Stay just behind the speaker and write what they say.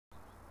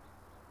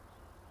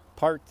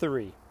Part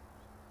 3,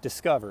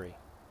 Discovery.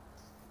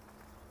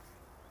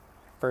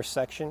 First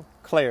section,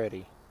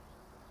 Clarity.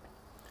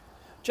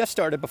 Jeff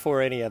started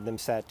before any of them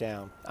sat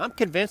down. I'm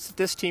convinced that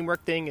this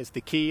teamwork thing is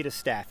the key to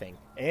staffing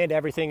and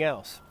everything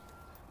else.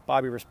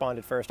 Bobby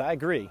responded first. I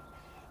agree.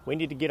 We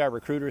need to get our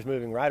recruiters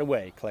moving right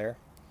away, Claire.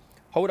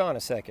 Hold on a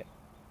second.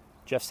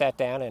 Jeff sat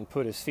down and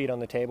put his feet on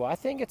the table. I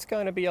think it's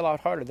going to be a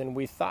lot harder than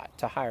we thought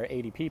to hire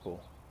 80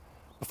 people.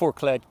 Before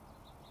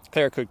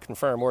Claire could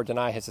confirm or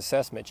deny his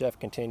assessment, Jeff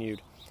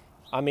continued,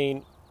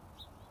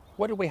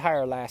 what did we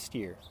hire last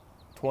year?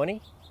 20?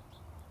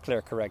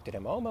 Claire corrected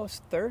him.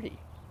 Almost 30.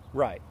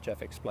 Right,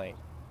 Jeff explained.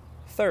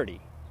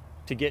 30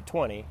 to get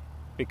 20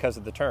 because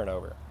of the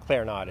turnover.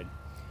 Claire nodded.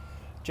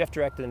 Jeff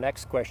directed the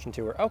next question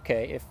to her.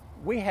 Okay, if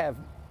we have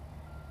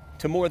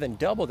to more than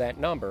double that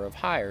number of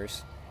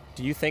hires,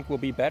 do you think we'll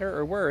be better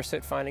or worse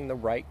at finding the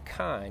right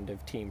kind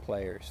of team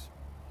players?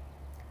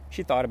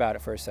 She thought about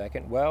it for a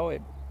second. Well,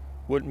 it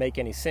wouldn't make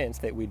any sense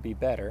that we'd be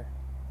better.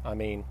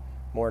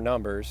 More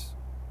numbers,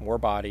 more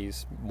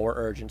bodies, more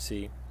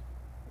urgency.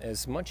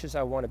 As much as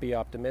I want to be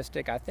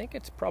optimistic, I think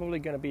it's probably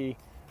going to be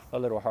a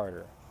little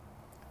harder.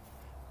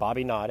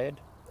 Bobby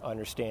nodded,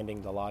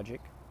 understanding the logic.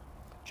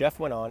 Jeff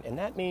went on, and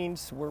that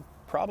means we'll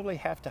probably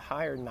have to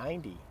hire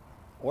 90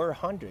 or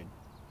 100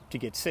 to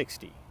get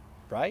 60,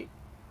 right?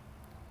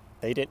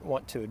 They didn't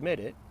want to admit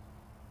it.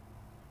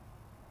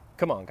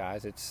 Come on,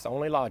 guys, it's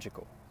only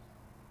logical.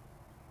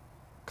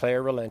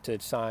 Claire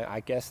relented, sighing,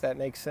 I guess that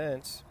makes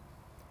sense.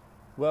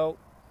 Well,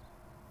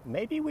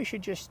 maybe we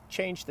should just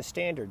change the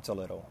standards a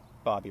little,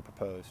 Bobby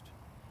proposed.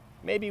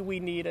 Maybe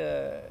we need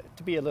to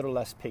be a little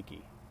less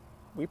picky.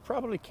 We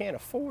probably can't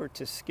afford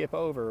to skip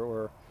over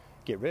or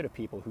get rid of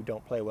people who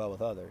don't play well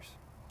with others.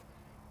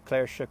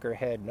 Claire shook her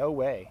head. No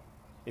way.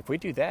 If we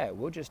do that,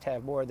 we'll just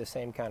have more of the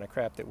same kind of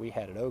crap that we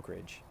had at Oak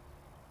Ridge.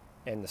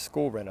 And the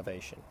school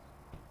renovation.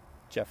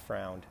 Jeff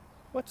frowned.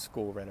 What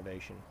school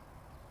renovation?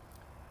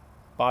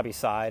 Bobby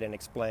sighed and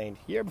explained,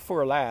 year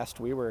before last,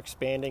 we were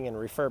expanding and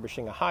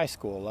refurbishing a high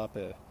school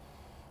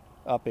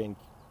up in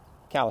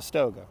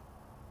Calistoga.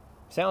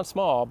 Sounds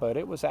small, but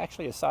it was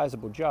actually a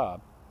sizable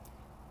job.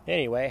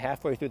 Anyway,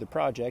 halfway through the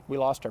project, we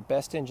lost our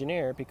best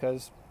engineer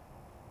because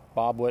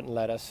Bob wouldn't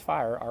let us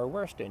fire our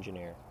worst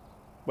engineer.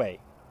 Wait,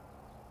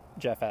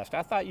 Jeff asked,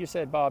 I thought you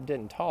said Bob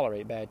didn't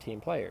tolerate bad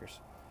team players.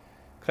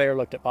 Claire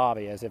looked at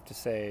Bobby as if to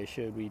say,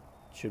 should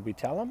we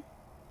tell him?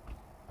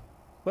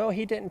 Well,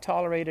 he didn't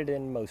tolerate it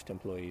in most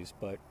employees,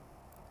 but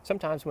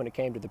sometimes when it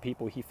came to the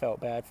people he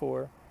felt bad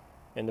for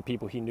and the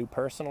people he knew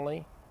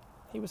personally,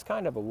 he was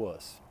kind of a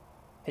wuss.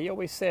 He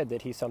always said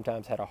that he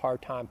sometimes had a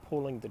hard time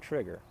pulling the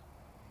trigger.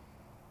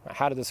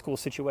 How did the school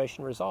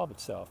situation resolve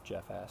itself?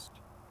 Jeff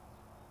asked.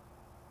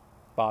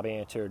 Bobby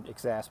answered,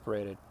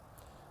 exasperated.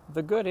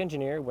 The good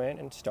engineer went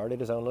and started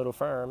his own little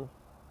firm,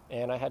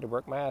 and I had to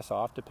work my ass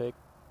off to pick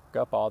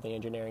up all the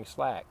engineering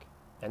slack.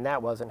 And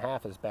that wasn't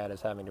half as bad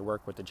as having to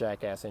work with the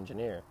jackass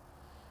engineer.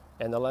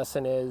 And the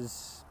lesson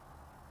is,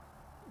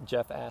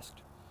 Jeff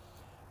asked.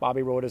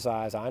 Bobby rolled his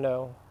eyes. I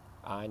know.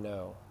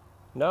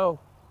 No,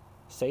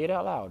 say it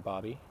out loud,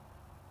 Bobby.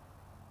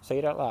 Say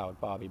it out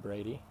loud, Bobby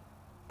Brady.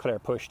 Claire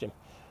pushed him,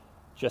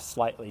 just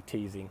slightly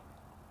teasing.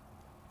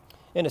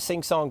 In a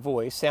sing-song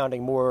voice,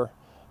 sounding more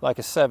like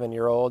a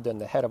 7-year-old than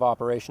the head of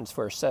operations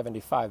for a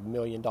 $75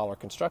 million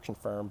construction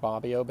firm,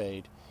 Bobby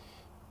obeyed.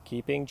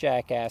 Keeping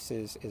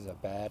jackasses is a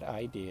bad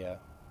idea.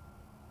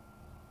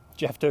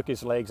 Jeff took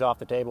his legs off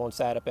the table and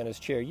sat up in his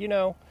chair.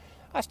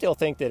 I still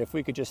think that if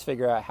we could just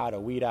figure out how to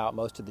weed out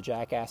most of the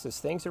jackasses,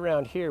 things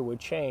around here would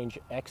change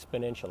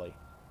exponentially.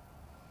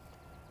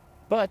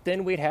 But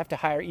then we'd have to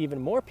hire even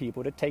more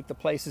people to take the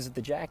places of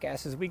the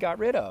jackasses we got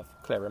rid of,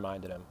 Claire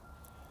reminded him.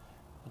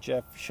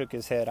 Jeff shook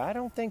his head. I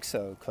don't think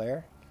so,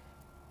 Claire.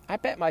 I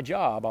bet my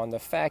job on the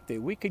fact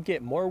that we could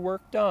get more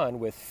work done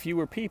with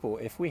fewer people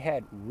if we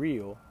had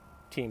real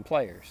team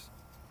players.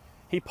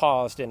 He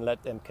paused and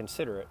let them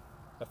consider it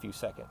a few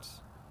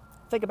seconds.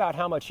 Think about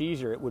how much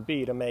easier it would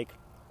be to make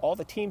all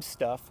the team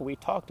stuff we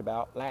talked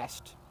about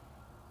last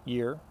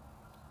year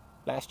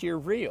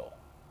real.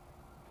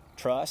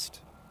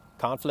 Trust,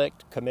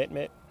 conflict,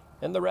 commitment,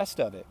 and the rest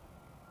of it.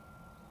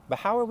 But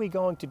how are we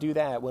going to do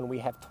that when we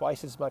have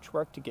twice as much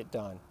work to get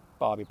done?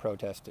 Bobby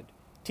protested.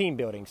 Team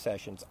building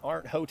sessions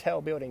aren't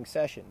hotel building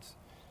sessions.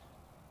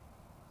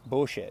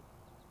 Bullshit,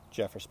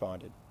 Jeff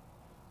responded.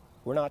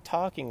 We're not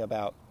talking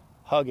about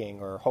hugging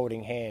or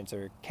holding hands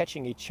or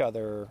catching each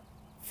other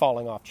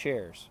falling off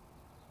chairs.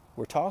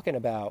 We're talking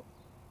about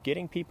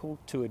getting people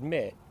to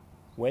admit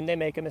when they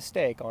make a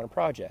mistake on a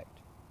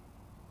project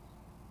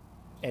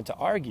and to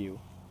argue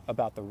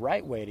about the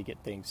right way to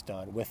get things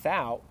done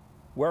without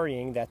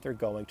worrying that they're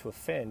going to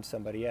offend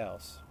somebody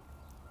else.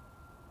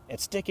 And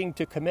sticking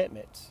to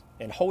commitments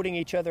and holding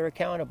each other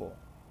accountable.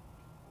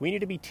 We need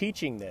to be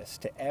teaching this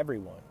to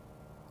everyone.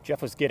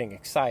 Jeff was getting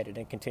excited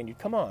and continued,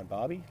 come on,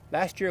 Bobby.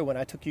 Last year when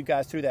I took you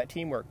guys through that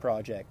teamwork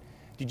project,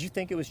 did you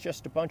think it was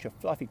just a bunch of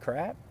fluffy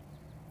crap?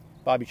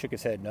 Bobby shook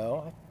his head.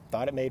 No, I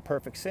thought it made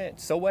perfect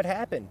sense. So what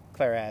happened?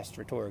 Claire asked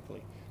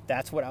rhetorically.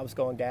 That's what I was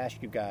going to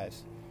ask you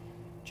guys.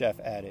 Jeff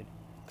added.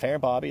 Claire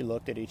and Bobby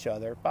looked at each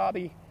other.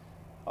 Bobby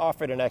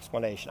offered an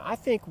explanation. I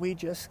think we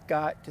just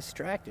got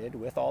distracted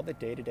with all the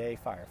day-to-day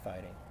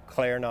firefighting.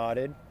 Claire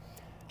nodded.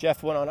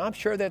 Jeff went on, I'm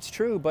sure that's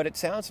true, but it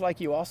sounds like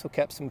you also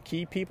kept some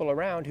key people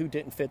around who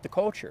didn't fit the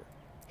culture.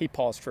 He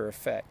paused for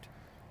effect.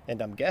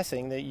 And I'm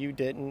guessing that you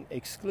didn't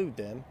exclude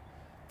them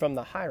from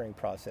the hiring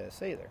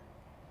process either.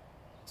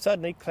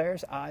 Suddenly,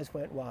 Claire's eyes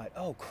went wide.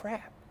 Oh,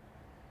 crap.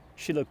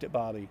 She looked at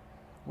Bobby.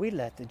 We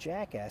let the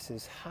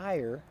jackasses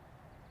hire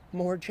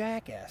more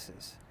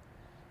jackasses.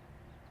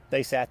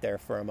 They sat there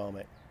for a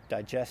moment,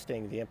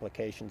 digesting the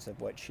implications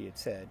of what she had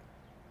said.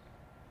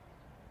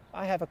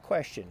 I have a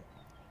question.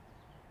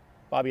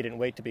 Bobby didn't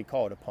wait to be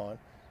called upon.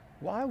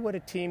 Why would a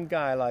team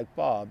guy like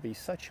Bob be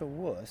such a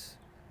wuss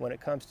when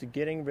it comes to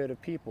getting rid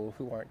of people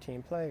who aren't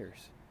team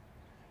players?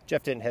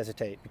 Jeff didn't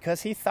hesitate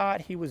because he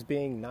thought he was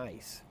being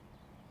nice.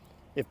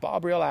 If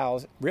Bob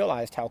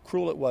realized how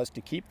cruel it was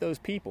to keep those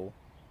people,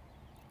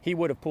 he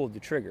would have pulled the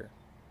trigger.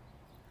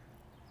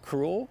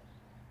 Cruel?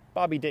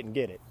 Bobby didn't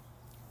get it.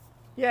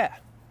 Yeah,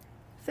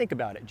 think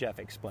about it, Jeff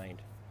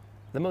explained.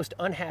 The most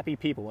unhappy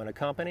people in a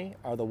company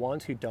are the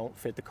ones who don't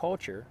fit the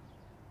culture,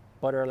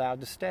 but are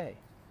allowed to stay.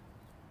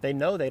 They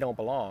know they don't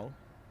belong.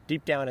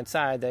 Deep down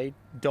inside, they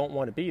don't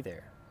want to be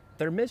there.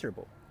 They're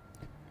miserable.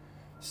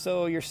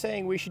 So you're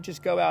saying we should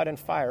just go out and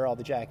fire all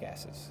the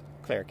jackasses?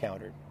 Claire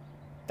countered.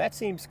 That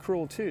seems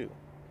cruel too.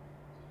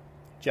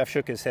 Jeff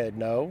shook his head.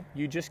 No,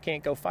 you just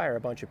can't go fire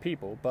a bunch of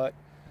people, but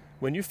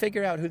when you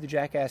figure out who the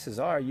jackasses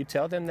are, you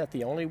tell them that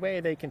the only way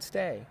they can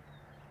stay,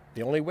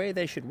 the only way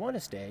they should want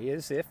to stay,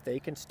 is if they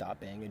can stop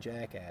being a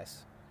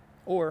jackass.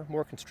 Or,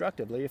 more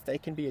constructively, if they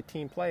can be a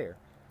team player.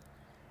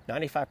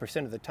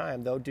 95% of the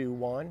time, they'll do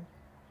one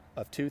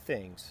of two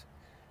things.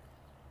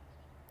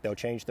 They'll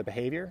change their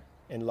behavior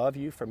and love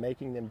you for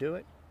making them do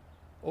it,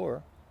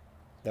 or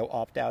they'll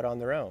opt out on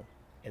their own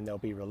and they'll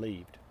be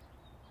relieved.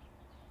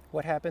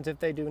 What happens if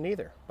they do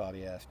neither?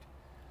 Bobby asked.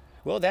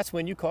 Well, that's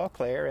when you call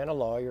Claire and a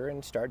lawyer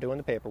and start doing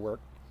the paperwork.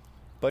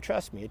 But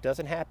trust me, it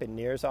doesn't happen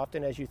near as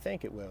often as you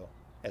think it will,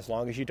 as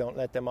long as you don't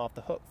let them off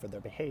the hook for their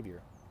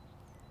behavior.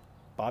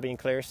 Bobby and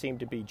Claire seemed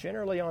to be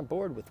generally on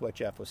board with what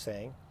Jeff was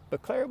saying,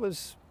 but Claire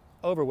was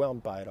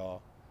overwhelmed by it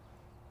all.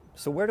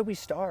 So where do we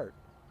start?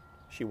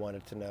 She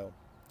wanted to know.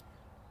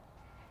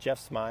 Jeff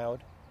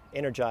smiled,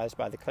 energized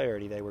by the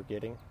clarity they were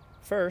getting.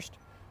 First,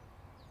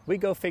 we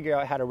go figure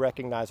out how to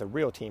recognize a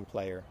real team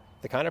player,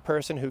 the kind of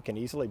person who can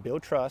easily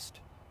build trust,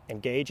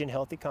 engage in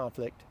healthy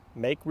conflict,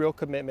 make real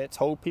commitments,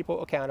 hold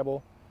people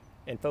accountable,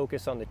 and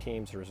focus on the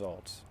team's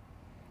results.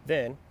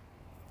 Then,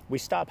 we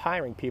stop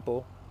hiring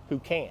people who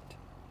can't.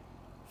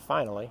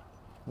 Finally,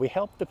 we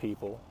help the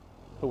people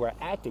who are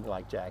acting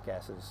like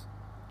jackasses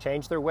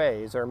change their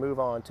ways or move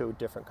on to a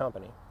different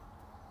company.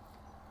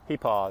 He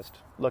paused,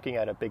 looking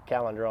at a big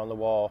calendar on the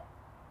wall.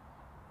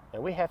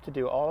 And we have to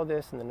do all of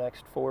this in the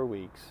next 4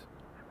 weeks.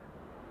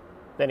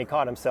 Then he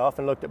caught himself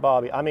and looked at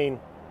Bobby.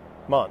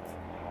 Month.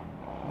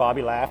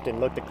 Bobby laughed and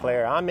looked at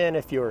Claire. I'm in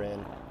if you're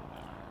in.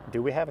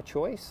 Do we have a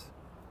choice?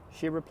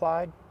 She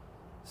replied.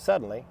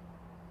 Suddenly,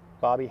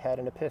 Bobby had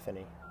an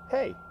epiphany.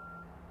 Hey,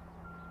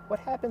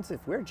 what happens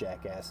if we're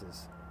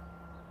jackasses?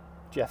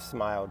 Jeff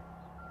smiled.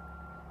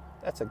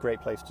 That's a great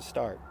place to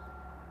start.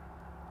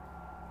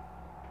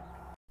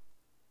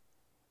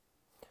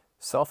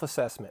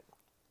 Self-assessment.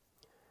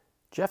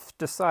 Jeff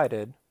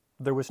decided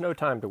there was no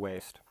time to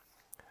waste.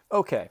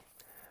 Okay,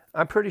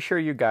 I'm pretty sure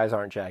you guys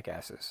aren't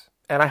jackasses,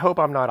 and I hope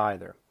I'm not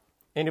either.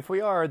 And if we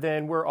are,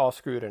 then we're all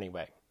screwed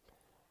anyway.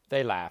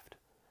 They laughed.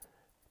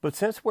 But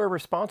since we're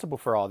responsible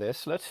for all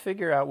this, let's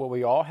figure out what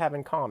we all have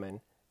in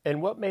common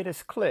and what made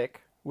us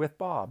click with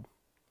Bob.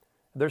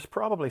 There's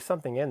probably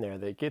something in there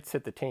that gets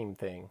at the team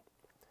thing.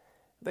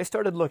 They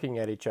started looking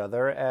at each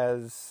other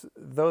as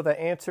though the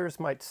answers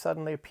might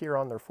suddenly appear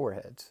on their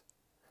foreheads.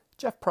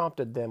 Jeff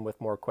prompted them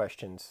with more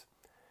questions.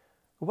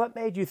 What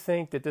made you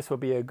think that this would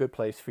be a good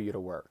place for you to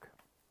work?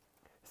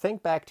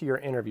 Think back to your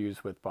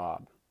interviews with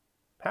Bob.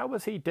 How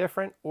was he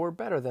different or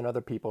better than other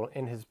people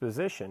in his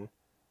position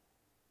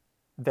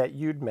that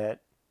you'd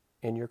met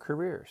in your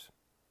careers?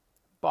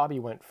 Bobby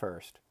went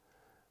first.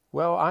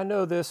 Well, I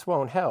know this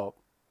won't help,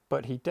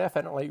 but he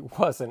definitely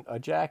wasn't a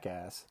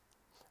jackass.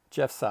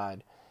 Jeff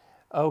sighed.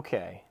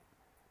 Okay,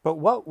 but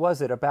what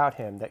was it about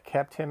him that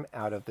kept him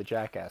out of the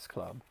Jackass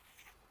Club?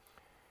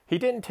 He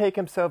didn't take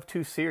himself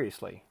too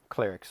seriously,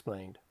 Claire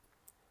explained.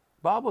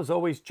 Bob was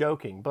always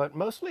joking, but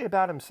mostly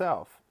about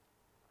himself.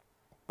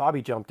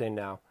 Bobby jumped in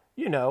now.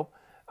 You know,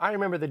 I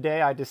remember the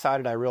day I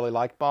decided I really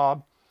liked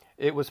Bob.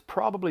 It was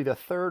probably the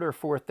third or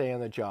fourth day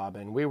on the job,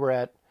 and we were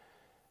at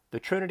the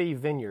Trinity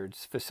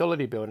Vineyards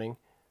facility building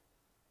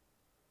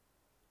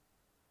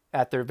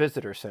at their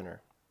visitor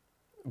center.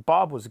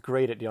 Bob was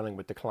great at dealing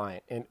with the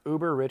client, an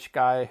uber-rich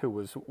guy who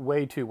was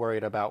way too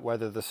worried about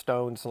whether the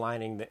stones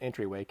lining the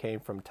entryway came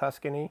from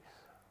Tuscany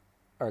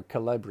or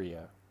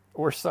Calabria,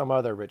 or some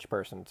other rich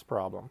person's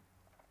problem.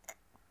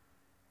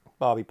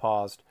 Bobby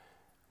paused,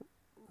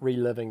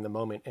 reliving the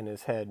moment in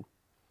his head.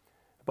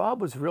 Bob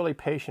was really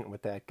patient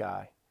with that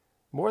guy,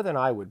 more than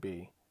I would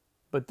be.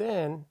 But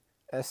then,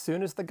 As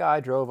soon as the guy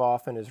drove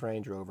off in his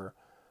Range Rover,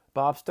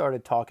 Bob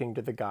started talking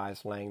to the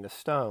guys laying the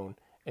stone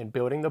and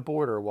building the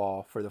border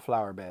wall for the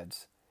flower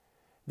beds.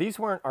 These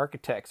weren't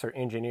architects or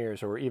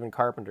engineers or even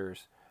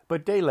carpenters,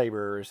 but day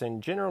laborers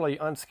and generally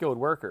unskilled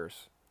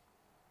workers.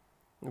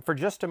 And for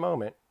just a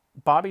moment,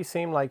 Bobby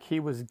seemed like he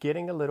was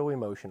getting a little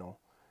emotional.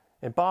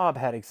 And Bob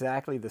had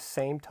exactly the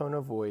same tone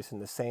of voice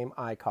and the same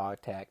eye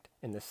contact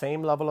and the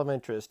same level of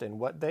interest in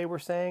what they were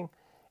saying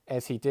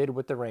as he did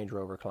with the Range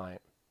Rover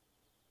client.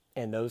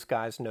 And those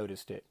guys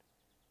noticed it.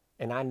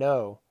 And I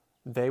know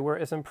they were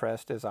as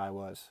impressed as I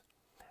was.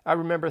 I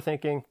remember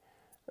thinking,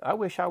 I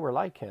wish I were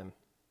like him.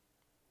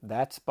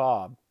 That's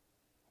Bob,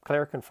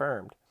 Claire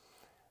confirmed,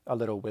 a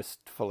little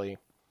wistfully.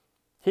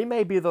 He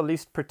may be the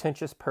least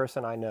pretentious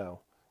person I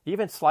know,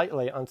 even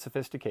slightly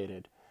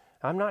unsophisticated.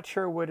 I'm not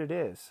sure what it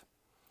is.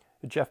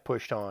 Jeff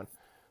pushed on.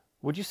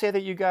 Would you say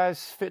that you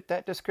guys fit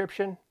that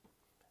description?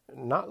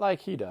 Not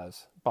like he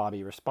does,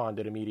 Bobby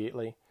responded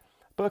immediately.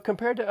 But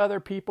compared to other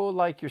people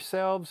like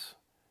yourselves,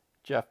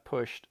 Jeff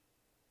pushed,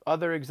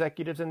 other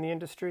executives in the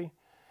industry?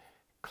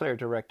 Claire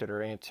directed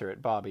her answer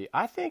at Bobby.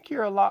 I think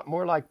you're a lot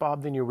more like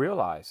Bob than you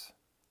realize.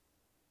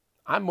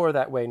 I'm more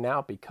that way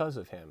now because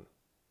of him.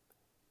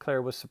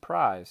 Claire was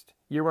surprised.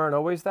 You weren't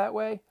always that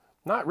way?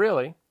 Not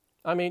really.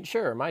 I mean,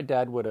 sure, my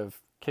dad would have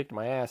kicked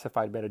my ass if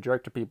I'd been a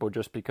jerk to people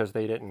just because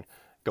they didn't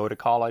go to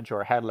college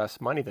or had less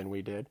money than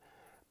we did.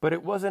 But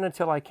it wasn't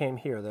until I came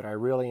here that I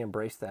really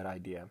embraced that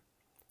idea.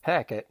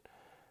 Heck, at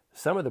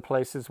some of the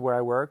places where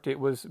I worked, it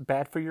was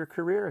bad for your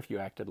career if you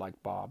acted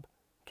like Bob.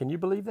 Can you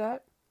believe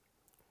that?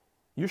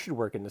 You should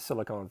work in the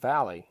Silicon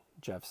Valley,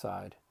 Jeff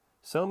sighed.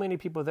 So many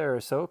people there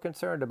are so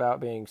concerned about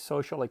being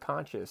socially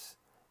conscious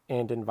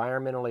and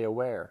environmentally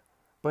aware,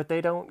 but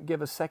they don't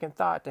give a second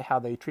thought to how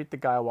they treat the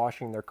guy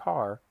washing their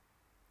car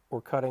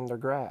or cutting their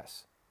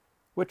grass.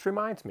 Which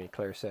reminds me,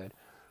 Claire said,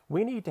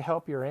 we need to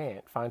help your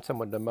aunt find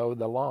someone to mow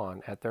the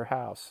lawn at their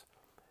house.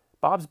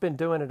 Bob's been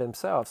doing it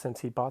himself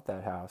since he bought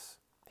that house.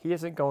 He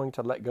isn't going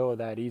to let go of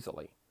that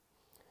easily.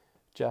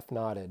 Jeff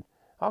nodded.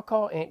 I'll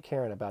call Aunt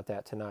Karen about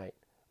that tonight.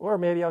 Or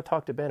maybe I'll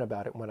talk to Ben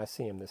about it when I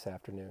see him this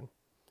afternoon.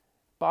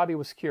 Bobby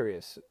was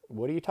curious.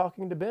 What are you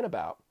talking to Ben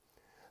about?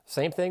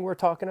 Same thing we're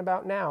talking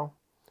about now.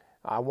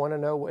 I want to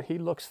know what he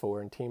looks for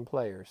in team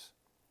players.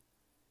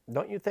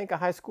 Don't you think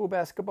high school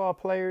basketball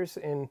players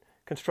and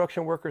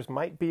construction workers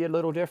might be a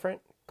little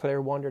different?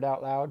 Claire wondered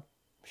out loud.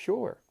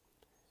 Sure.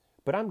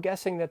 But I'm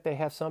guessing that they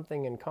have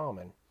something in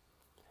common.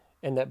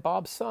 And that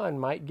Bob's son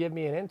might give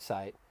me an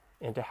insight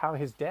into how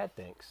his dad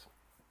thinks.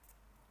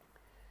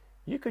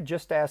 You could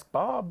just ask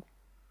Bob,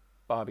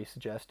 Bobby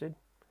suggested.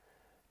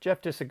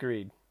 Jeff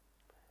disagreed.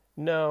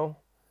 No.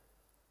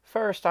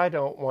 First, I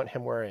don't want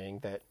him worrying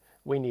that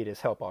we need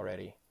his help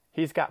already.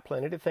 He's got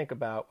plenty to think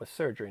about with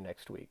surgery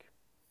next week.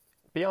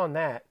 Beyond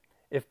that,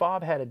 if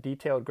Bob had a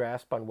detailed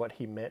grasp on what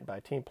he meant by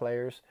team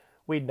players,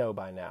 we'd know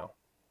by now.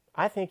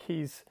 I think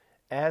he's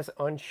as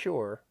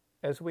unsure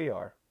as we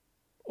are.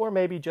 Or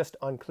maybe just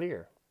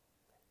unclear.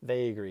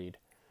 They agreed.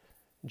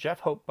 Jeff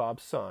hoped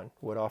Bob's son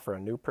would offer a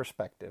new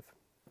perspective.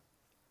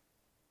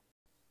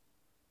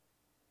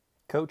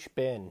 Coach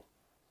Ben.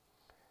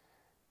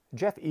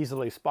 Jeff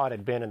easily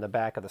spotted Ben in the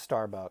back of the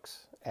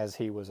Starbucks, as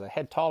he was a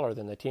head taller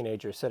than the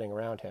teenagers sitting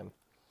around him.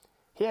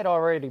 He had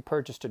already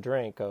purchased a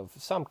drink of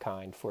some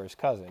kind for his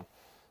cousin,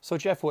 so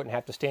Jeff wouldn't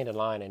have to stand in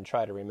line and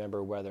try to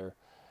remember whether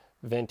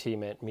venti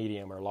meant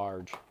medium or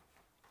large.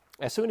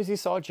 As soon as he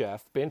saw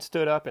Jeff, Ben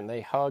stood up and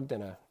they hugged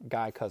in a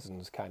guy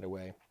cousins kind of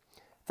way.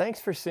 Thanks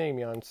for seeing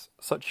me on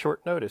such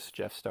short notice,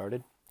 Jeff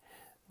started.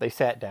 They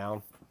sat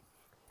down.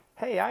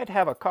 Hey, I'd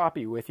have a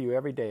coffee with you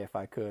every day if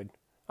I could.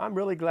 I'm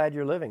really glad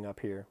you're living up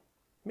here.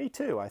 Me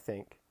too, I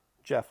think.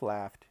 Jeff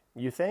laughed.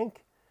 You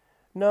think?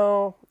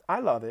 No, I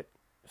love it.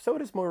 So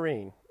does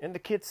Maureen, and the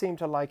kids seem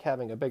to like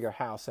having a bigger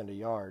house and a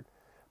yard.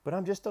 But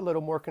I'm just a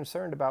little more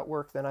concerned about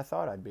work than I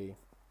thought I'd be.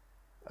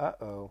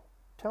 Uh-oh.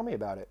 Tell me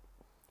about it.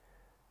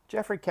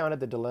 Jeff recounted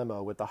the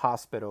dilemma with the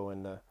hospital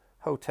and the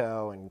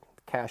hotel and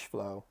cash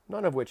flow,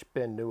 none of which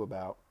Ben knew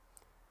about.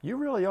 You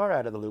really are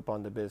out of the loop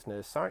on the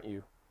business, aren't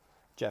you?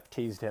 Jeff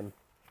teased him.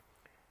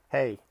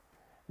 Hey,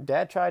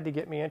 Dad tried to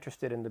get me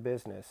interested in the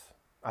business.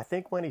 I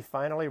think when he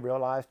finally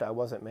realized I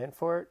wasn't meant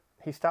for it,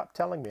 he stopped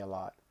telling me a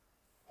lot.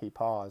 He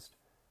paused.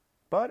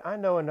 But I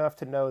know enough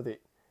to know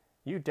that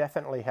you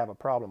definitely have a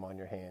problem on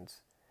your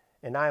hands.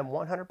 And I am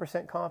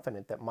 100%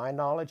 confident that my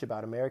knowledge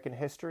about American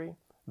history,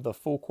 the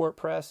full court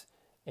press,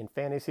 and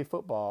fantasy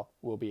football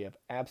will be of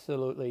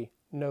absolutely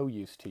no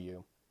use to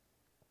you.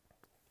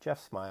 Jeff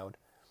smiled.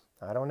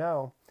 I don't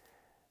know.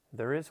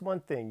 There is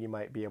one thing you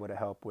might be able to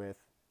help with,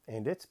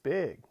 and it's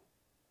big.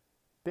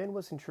 Ben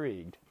was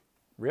intrigued.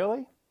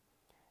 Really?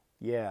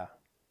 Yeah.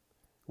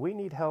 We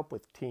need help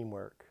with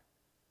teamwork.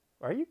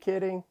 Are you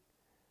kidding?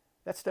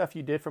 That stuff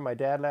you did for my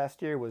dad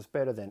last year was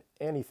better than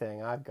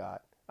anything I've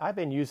got. I've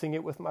been using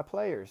it with my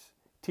players,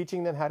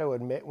 teaching them how to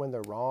admit when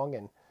they're wrong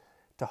and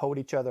to hold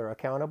each other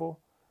accountable.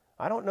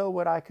 I don't know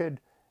what I could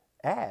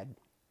add.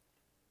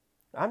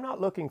 I'm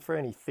not looking for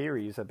any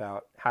theories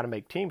about how to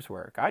make teams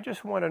work. I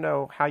just want to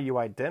know how you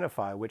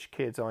identify which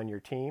kids on your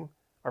team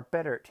are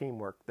better at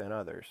teamwork than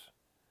others.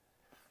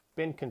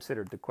 Ben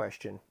considered the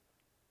question.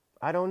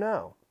 I don't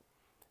know.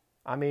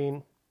 I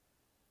mean,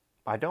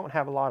 I don't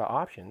have a lot of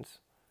options.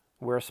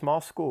 We're a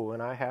small school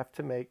and I have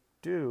to make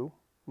do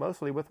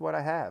mostly with what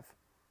I have.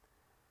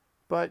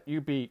 But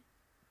you beat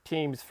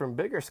teams from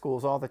bigger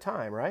schools all the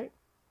time, right?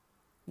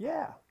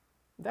 Yeah,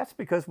 that's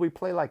because we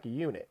play like a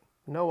unit.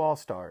 No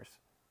all-stars,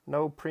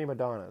 no prima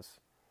donnas.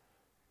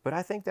 But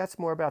I think that's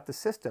more about the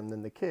system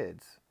than the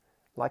kids.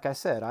 Like I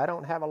said, I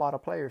don't have a lot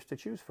of players to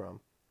choose from.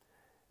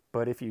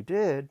 But if you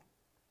did,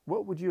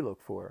 what would you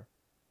look for?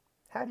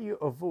 How do you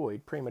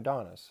avoid prima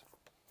donnas?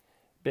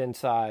 Ben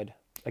sighed,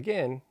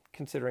 again,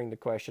 considering the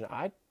question.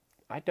 I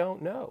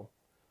don't know.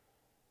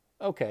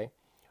 Okay,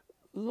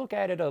 look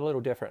at it a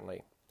little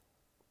differently.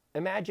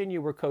 Imagine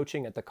you were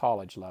coaching at the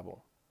college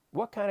level.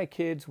 What kind of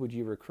kids would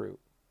you recruit?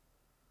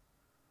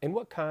 And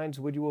what kinds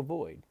would you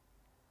avoid?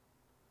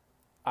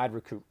 I'd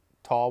recruit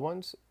tall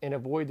ones and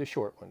avoid the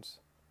short ones.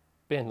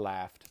 Ben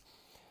laughed.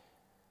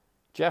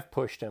 Jeff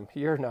pushed him.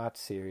 You're not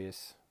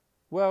serious.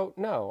 Well,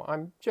 no,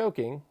 I'm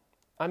joking.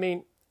 I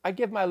mean, I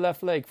give my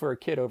left leg for a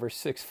kid over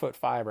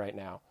 6'5" right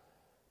now.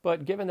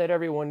 But given that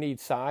everyone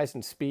needs size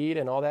and speed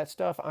and all that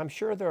stuff, I'm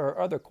sure there are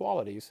other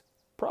qualities,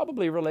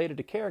 probably related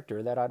to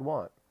character, that I'd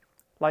want.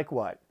 Like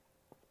what?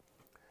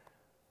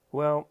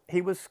 Well,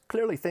 he was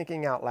clearly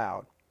thinking out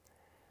loud.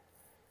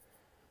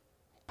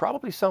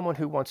 Probably someone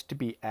who wants to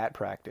be at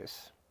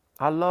practice.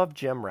 I love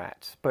gym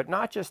rats, but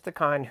not just the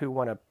kind who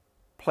want to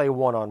play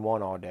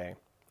one-on-one all day.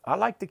 I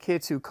like the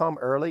kids who come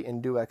early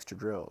and do extra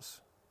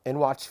drills, and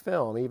watch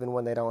film even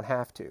when they don't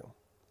have to.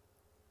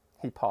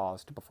 He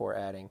paused before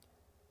adding,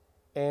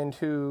 and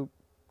who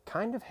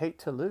kind of hate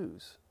to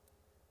lose.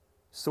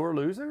 Sore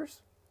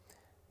losers?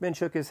 Ben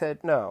shook his head.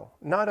 No,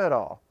 not at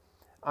all.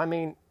 I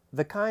mean,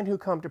 the kind who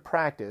come to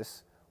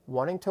practice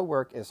wanting to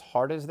work as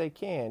hard as they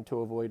can to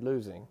avoid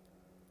losing.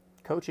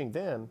 Coaching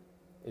them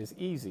is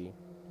easy.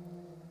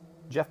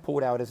 Jeff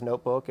pulled out his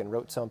notebook and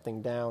wrote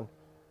something down.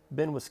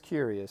 Ben was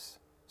curious.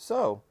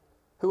 So,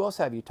 who else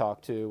have you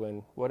talked to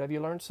and what have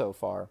you learned so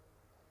far?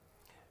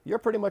 You're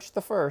pretty much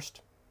the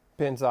first.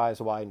 Ben's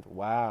eyes widened.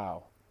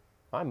 Wow,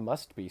 I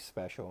must be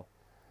special.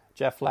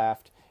 Jeff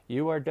laughed.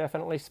 You are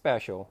definitely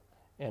special,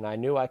 and I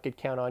knew I could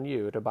count on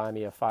you to buy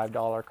me a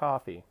 $5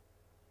 coffee.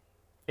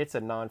 It's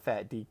a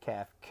non-fat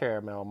decaf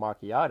caramel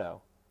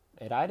macchiato,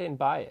 and I didn't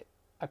buy it.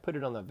 I put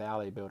it on the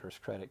Valley Builders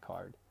credit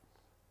card.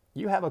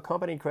 You have a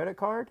company credit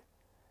card?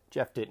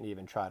 Jeff didn't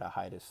even try to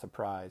hide his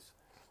surprise.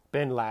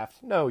 Ben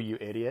laughed. No, you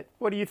idiot.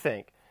 What do you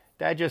think?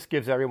 Dad just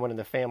gives everyone in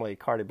the family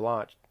carte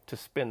blanche to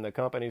spend the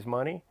company's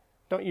money.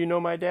 Don't you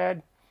know my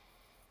dad?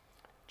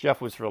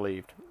 Jeff was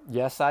relieved.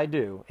 Yes, I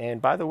do.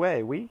 And by the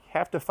way, we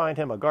have to find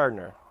him a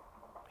gardener.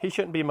 He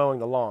shouldn't be mowing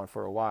the lawn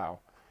for a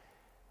while.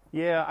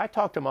 Yeah, I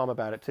talked to Mom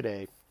about it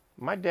today.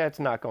 My dad's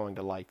not going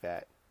to like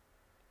that.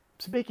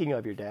 Speaking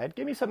of your dad,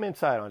 give me some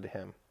insight onto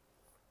him.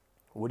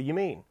 What do you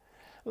mean?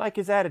 Like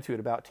his attitude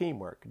about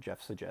teamwork,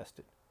 Jeff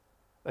suggested.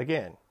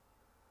 Again,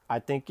 I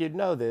think you'd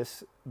know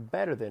this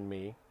better than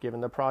me,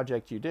 given the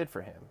project you did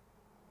for him.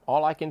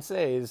 All I can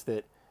say is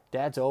that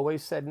Dad's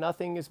always said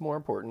nothing is more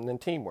important than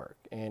teamwork,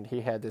 and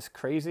he had this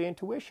crazy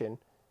intuition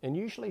and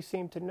usually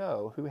seemed to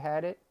know who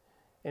had it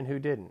and who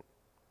didn't.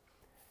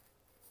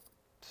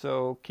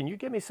 So, can you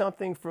give me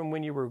something from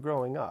when you were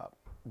growing up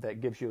that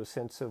gives you a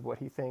sense of what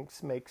he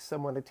thinks makes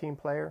someone a team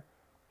player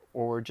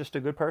or just a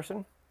good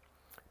person?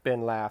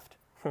 Ben laughed.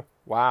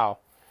 Wow,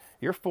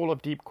 you're full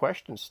of deep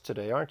questions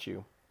today, aren't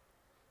you?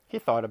 He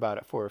thought about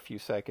it for a few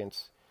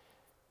seconds.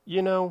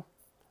 You know,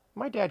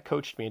 my dad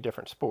coached me in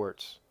different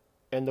sports,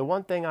 and the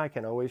one thing I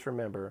can always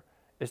remember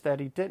is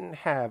that he didn't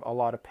have a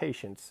lot of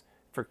patience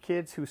for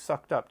kids who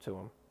sucked up to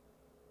him.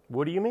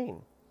 What do you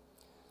mean?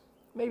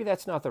 Maybe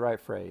that's not the right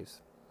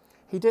phrase.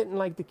 He didn't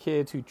like the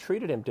kids who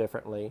treated him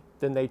differently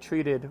than they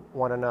treated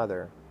one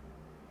another,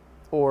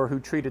 or who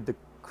treated the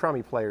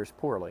crummy players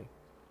poorly.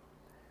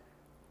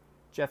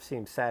 Jeff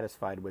seemed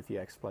satisfied with the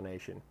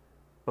explanation,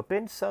 but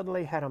Ben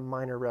suddenly had a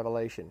minor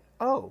revelation.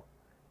 Oh,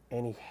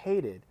 and he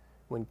hated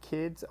when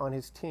kids on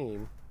his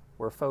team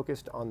were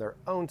focused on their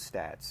own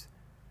stats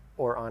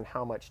or on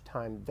how much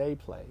time they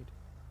played.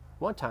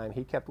 One time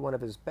he kept one of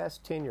his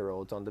best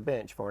 10-year-olds on the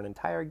bench for an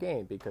entire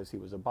game because he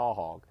was a ball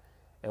hog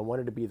and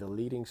wanted to be the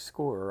leading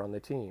scorer on the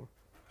team.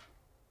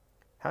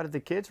 How did the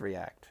kids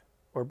react?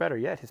 Or better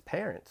yet, his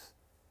parents?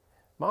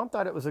 Mom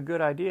thought it was a good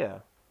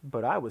idea,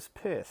 but I was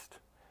pissed.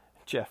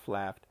 Jeff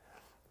laughed.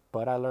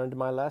 But I learned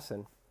my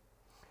lesson.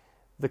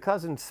 The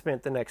cousins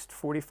spent the next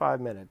 45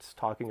 minutes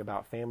talking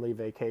about family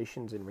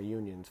vacations and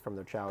reunions from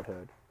their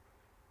childhood,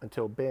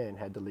 until Ben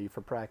had to leave for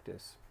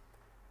practice.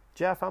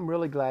 Jeff, I'm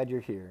really glad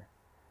you're here.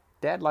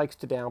 Dad likes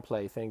to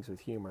downplay things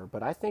with humor,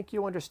 but I think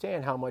you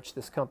understand how much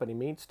this company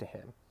means to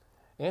him,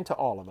 and to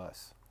all of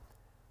us.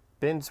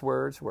 Ben's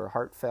words were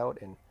heartfelt,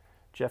 and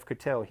Jeff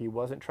could tell he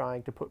wasn't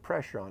trying to put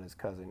pressure on his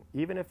cousin,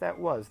 even if that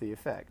was the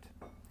effect.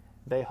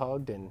 They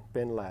hugged, and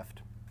Ben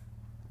left.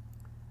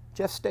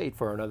 Jeff stayed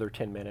for another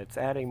 10 minutes,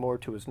 adding more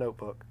to his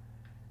notebook.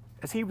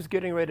 As he was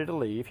getting ready to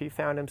leave, he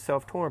found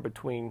himself torn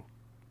between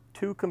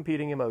two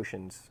competing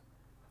emotions: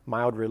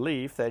 mild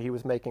relief that he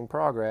was making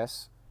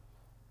progress,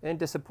 and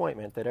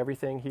disappointment that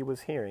everything he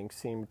was hearing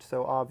seemed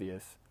so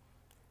obvious.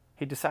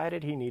 He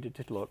decided he needed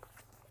to look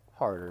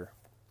harder.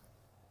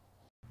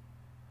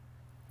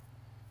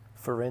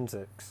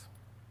 Forensics.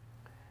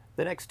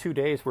 The next 2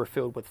 days were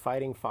filled with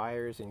fighting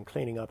fires and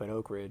cleaning up at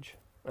Oak Ridge,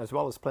 as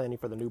well as planning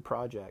for the new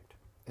project,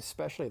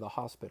 especially the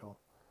hospital.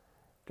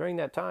 During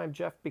that time,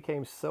 Jeff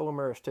became so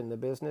immersed in the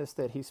business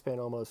that he spent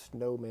almost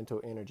no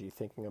mental energy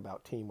thinking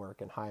about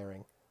teamwork and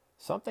hiring,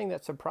 something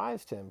that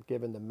surprised him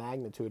given the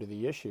magnitude of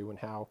the issue and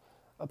how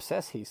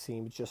obsessed he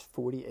seemed just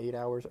 48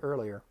 hours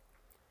earlier.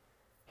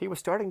 He was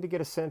starting to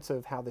get a sense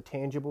of how the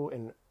tangible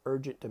and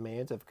urgent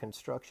demands of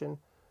construction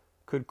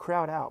could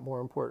crowd out more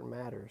important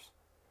matters,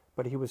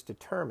 but he was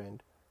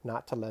determined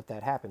not to let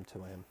that happen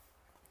to him.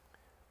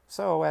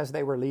 So, as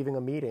they were leaving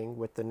a meeting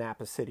with the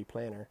Napa City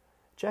planner,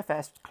 Jeff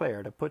asked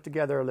Claire to put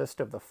together a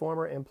list of the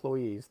former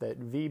employees that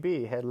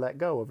VB had let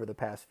go over the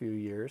past few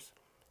years,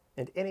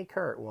 and any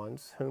current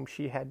ones whom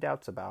she had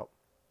doubts about.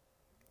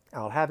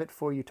 "I'll have it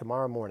for you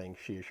tomorrow morning,"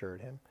 she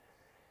assured him.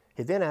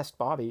 He then asked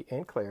Bobby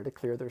and Claire to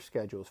clear their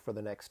schedules for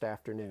the next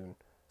afternoon,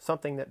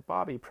 something that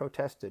Bobby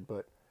protested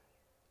but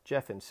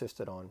Jeff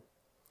insisted on.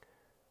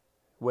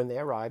 When they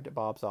arrived at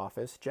Bob's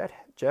office,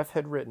 Jeff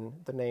had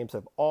written the names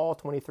of all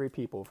 23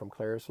 people from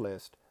Claire's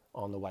list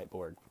on the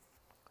whiteboard.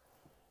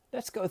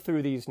 "Let's go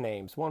through these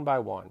names one by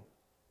one,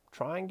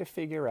 trying to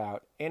figure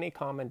out any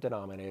common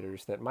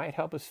denominators that might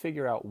help us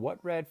figure out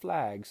what red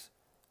flags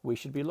we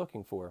should be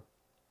looking for."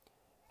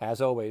 As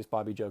always,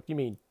 Bobby joked, "You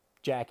mean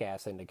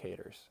jackass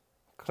indicators?"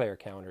 Claire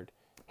countered,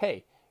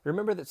 "Hey,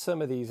 remember that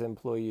some of these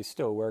employees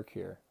still work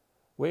here.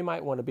 We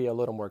might want to be a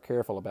little more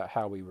careful about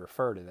how we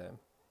refer to them."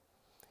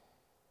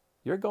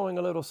 "You're going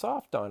a little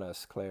soft on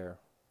us, Claire,"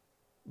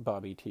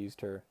 Bobby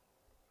teased her.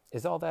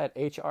 "Is all that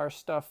HR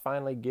stuff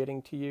finally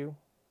getting to you?"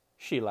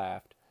 She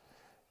laughed.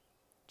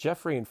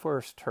 Jeff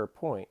reinforced her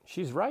point.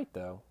 "She's right,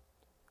 though.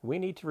 We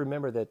need to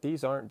remember that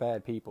these aren't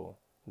bad people.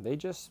 They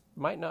just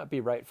might not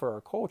be right for our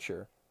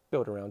culture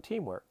built around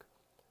teamwork.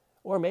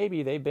 Or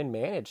maybe they've been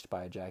managed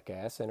by a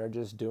jackass and are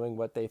just doing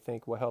what they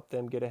think will help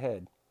them get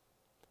ahead."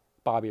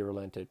 Bobby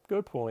relented.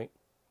 "Good point."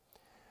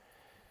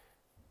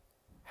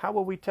 "How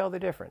will we tell the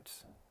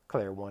difference?"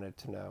 Claire wanted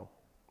to know.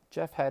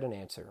 Jeff had an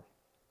answer.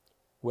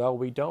 "Well,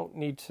 we don't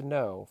need to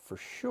know for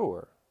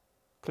sure."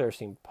 Claire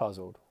seemed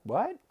puzzled.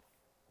 "What?"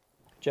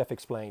 Jeff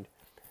explained.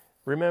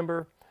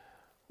 "Remember,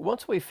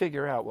 once we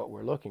figure out what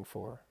we're looking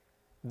for,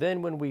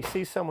 then when we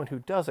see someone who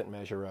doesn't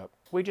measure up,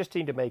 we just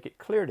need to make it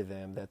clear to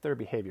them that their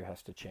behavior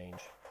has to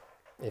change.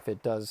 If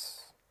it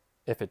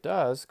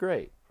does,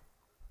 great.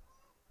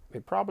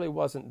 It probably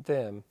wasn't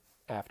them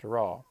after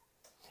all.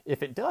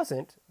 If it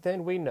doesn't,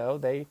 then we know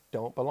they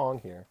don't belong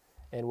here,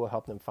 and we'll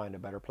help them find a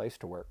better place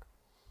to work."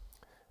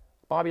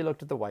 Bobby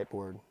looked at the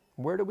whiteboard.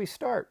 "Where do we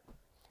start?"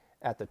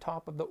 "At the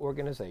top of the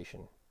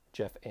organization,"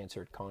 Jeff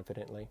answered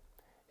confidently.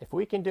 "If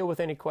we can deal with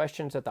any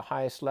questions at the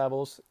highest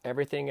levels,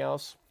 everything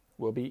else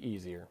will be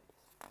easier."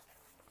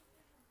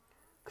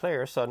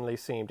 Claire suddenly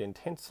seemed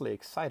intensely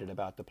excited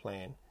about the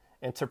plan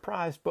and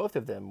surprised both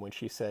of them when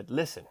she said,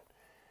 "Listen,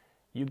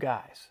 you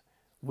guys,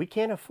 we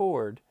can't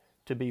afford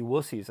to be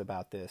wussies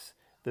about this.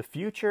 The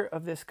future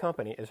of this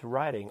company is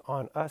riding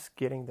on us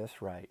getting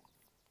this right."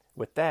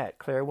 With that,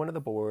 Claire went to the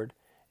board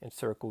and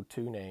circled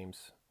two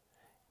names: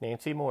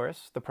 Nancy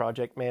Morris, the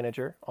project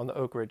manager on the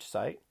Oak Ridge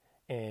site,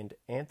 and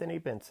Anthony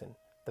Benson,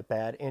 the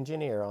bad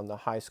engineer on the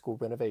high school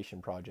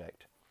renovation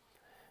project.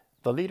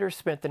 The leaders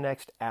spent the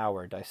next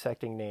hour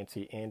dissecting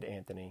Nancy and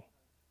Anthony,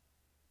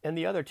 and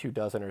the other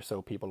 24 or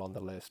so people on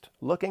the list,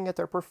 looking at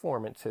their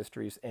performance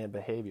histories and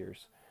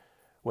behaviors.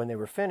 When they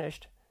were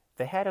finished,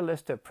 they had a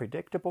list of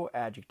predictable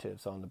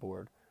adjectives on the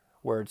board,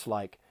 words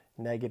like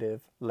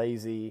negative,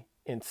 lazy,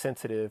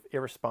 insensitive,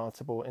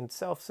 irresponsible, and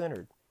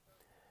self-centered.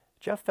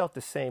 Jeff felt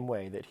the same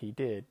way that he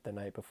did the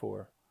night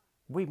before.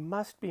 "We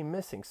must be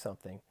missing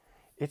something.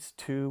 It's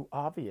too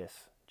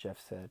obvious," Jeff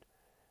said.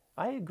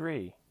 "I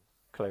agree,"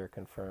 Claire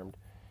confirmed.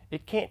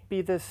 "It can't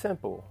be this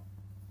simple,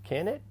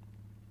 can it?"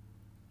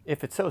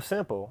 "If it's so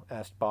simple,"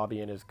 asked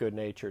Bobby in his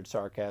good-natured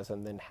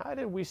sarcasm, "then how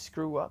did we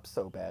screw up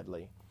so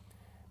badly?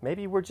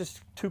 Maybe we're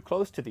just too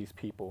close to these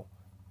people,"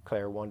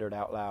 Claire wondered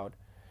out loud.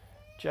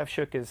 Jeff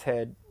shook his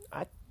head.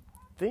 "I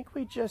think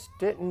we just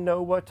didn't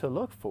know what to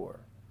look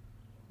for."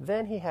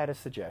 Then he had a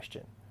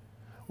suggestion.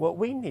 "What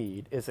we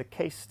need is a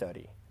case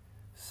study,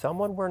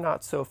 someone we're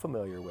not so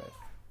familiar with,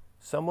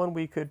 someone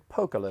we could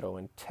poke a little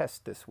and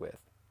test this with.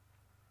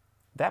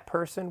 That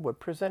person would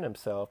present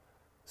himself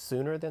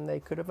sooner than they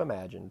could have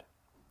imagined."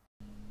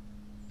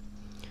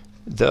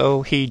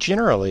 Though he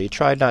generally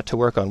tried not to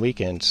work on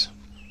weekends,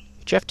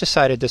 Jeff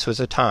decided this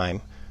was a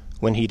time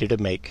when he needed to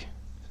make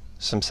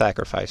some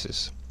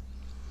sacrifices.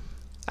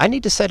 "I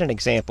need to set an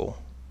example.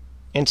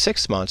 In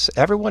 6 months,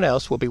 everyone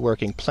else will be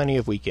working plenty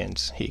of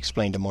weekends," he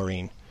explained to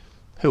Maureen,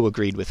 who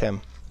agreed with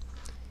him.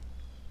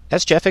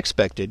 As Jeff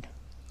expected,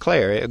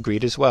 Claire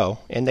agreed as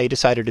well, and they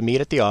decided to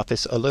meet at the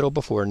office a little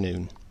before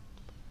noon.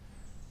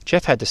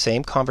 Jeff had the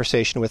same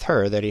conversation with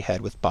her that he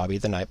had with Bobby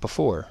the night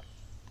before,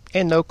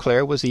 and though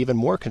Claire was even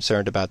more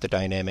concerned about the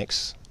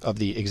dynamics of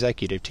the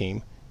executive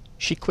team,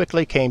 she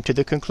quickly came to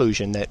the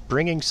conclusion that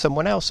bringing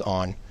someone else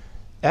on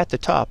at the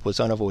top was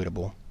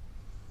unavoidable.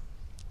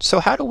 "So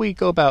how do we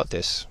go about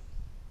this?"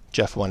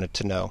 Jeff wanted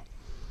to know.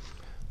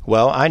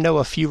 "Well, I know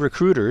a few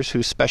recruiters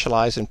who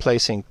specialize in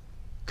placing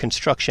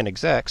construction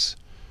execs.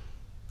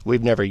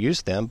 We've never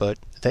used them, but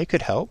they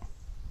could help."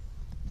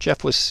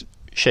 Jeff was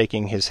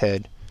shaking his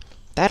head.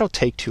 "That'll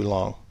take too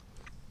long.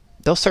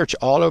 They'll search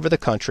all over the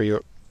country, or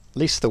at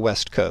least the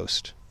West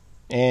Coast,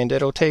 and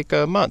it'll take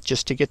a month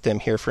just to get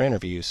them here for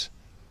interviews.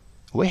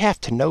 We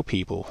have to know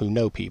people who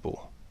know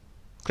people."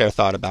 Claire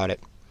thought about it.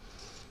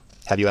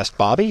 "Have you asked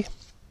Bobby?"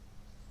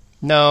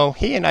 "No,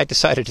 he and I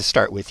decided to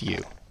start with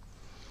you."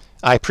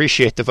 "I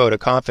appreciate the vote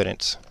of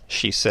confidence,"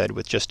 she said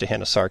with just a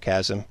hint of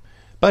sarcasm,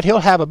 "but he'll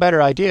have a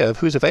better idea of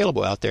who's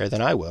available out there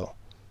than I will."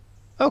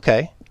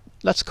 "Okay,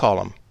 let's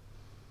call him."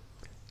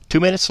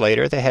 2 minutes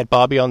later, they had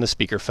Bobby on the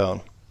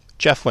speakerphone.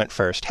 Jeff went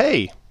first.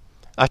 "Hey,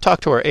 I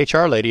talked to our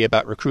HR lady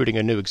about recruiting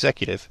a new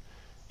executive,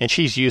 and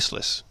she's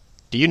useless.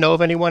 Do you know of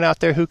anyone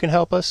out there who can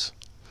help us?"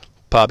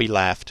 Bobby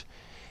laughed.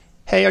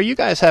 "Hey, are you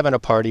guys having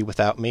a party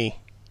without me?"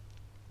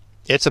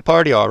 "It's a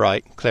party, all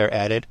right," Claire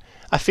added.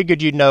 "I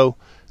figured you'd know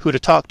who to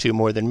talk to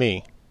more than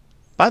me.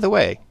 By the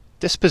way,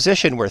 this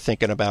position we're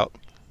thinking about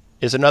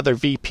is another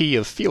VP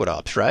of Field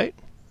Ops, right?"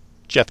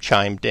 Jeff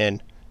chimed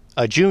in.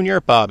 "A junior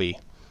Bobby."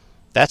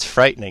 "That's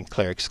frightening,"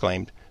 Claire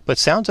exclaimed, "but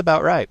sounds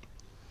about right."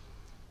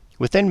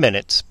 Within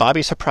minutes,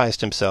 Bobby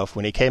surprised himself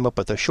when he came up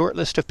with a short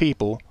list of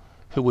people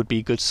who would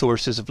be good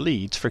sources of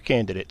leads for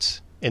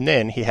candidates, and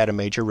then he had a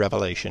major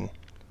revelation.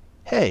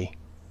 "Hey,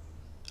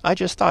 I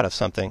just thought of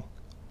something.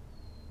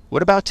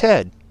 What about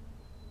Ted?"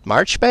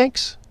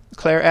 "Marchbanks?"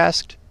 Claire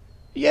asked.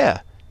 "Yeah,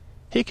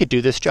 he could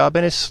do this job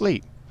in his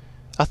sleep."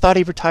 "I thought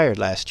he retired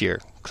last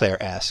year,"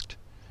 Claire asked.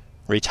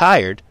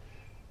 "Retired?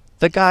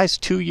 The guy's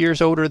 2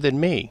 years older than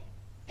me.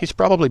 He's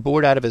probably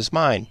bored out of his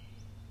mind.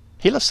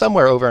 He lives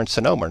somewhere over in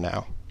Sonoma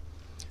now."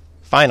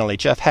 Finally,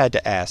 Jeff had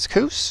to ask,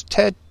 "Who's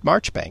Ted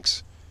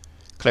Marchbanks?"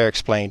 Claire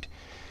explained.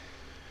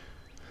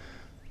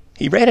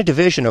 "He ran a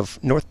division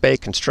of North Bay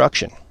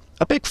Construction,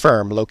 a big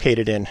firm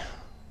located in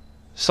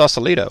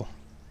Sausalito.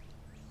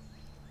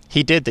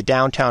 He did the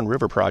Downtown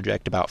River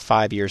project about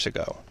 5 years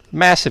ago.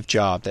 Massive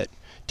job that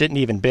didn't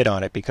even bid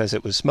on it because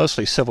it was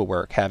mostly civil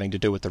work having to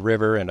do with the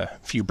river and a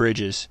few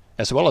bridges,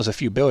 as well as a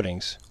few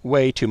buildings.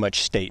 Way too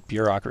much state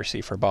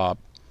bureaucracy for Bob."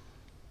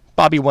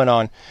 Bobby went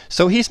on,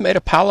 "So he's made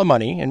a pile of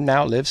money and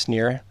now lives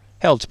near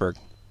Healdsburg.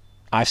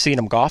 I've seen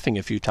him golfing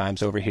a few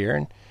times over here,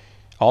 and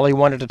all he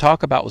wanted to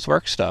talk about was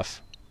work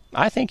stuff.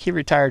 I think he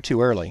retired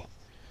too early."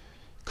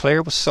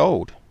 Claire was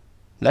sold.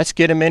 "Let's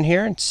get him in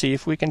here and see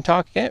if we can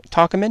talk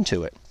him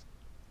into it."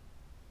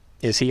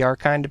 "Is he our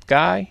kind of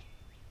guy?"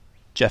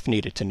 Jeff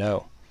needed to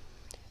know.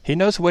 "He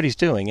knows what he's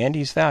doing, and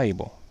he's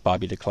valuable,"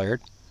 Bobby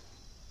declared.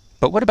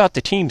 "But what about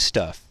the team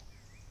stuff?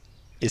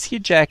 Is he a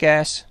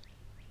jackass?"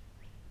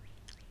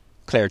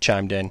 Claire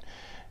chimed in.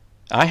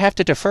 "I have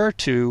to defer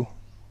to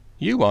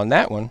you on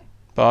that one,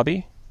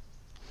 Bobby.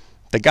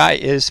 The guy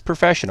is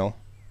professional,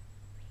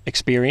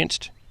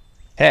 experienced.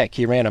 Heck,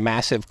 he ran a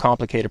massive,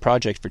 complicated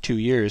project for 2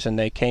 years, and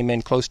they came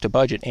in close to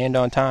budget and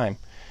on time.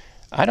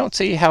 I don't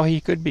see how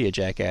he could be a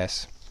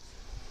jackass."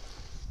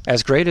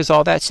 As great as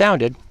all that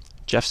sounded,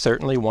 Jeff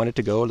certainly wanted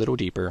to go a little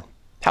deeper.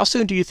 "How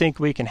soon do you think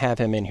we can have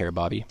him in here,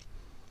 Bobby?"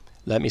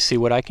 "Let me see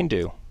what I can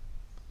do."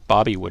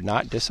 Bobby would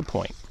not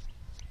disappoint.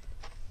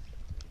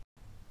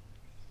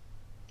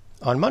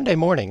 On Monday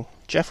morning,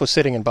 Jeff was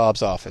sitting in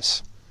Bob's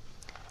office,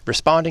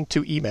 responding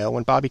to email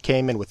when Bobby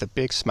came in with a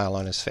big smile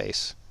on his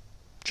face.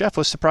 Jeff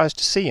was surprised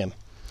to see him.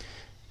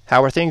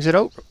 "How are things at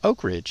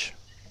Oak Ridge?"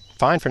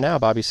 "Fine for now,"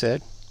 Bobby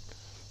said.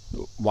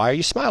 "Why are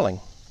you smiling?"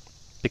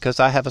 "Because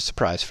I have a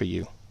surprise for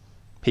you."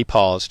 He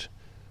paused.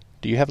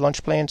 "Do you have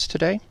lunch plans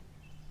today?"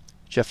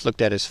 Jeff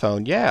looked at his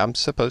phone. "Yeah, I'm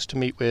supposed to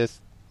meet with—"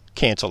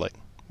 "Cancel it."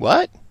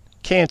 "What?"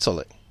 "Cancel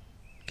it.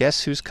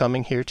 Guess who's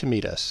coming here to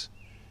meet us?"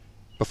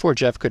 Before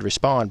Jeff could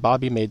respond,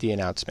 Bobby made the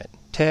announcement.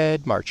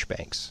 "Ted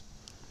Marchbanks."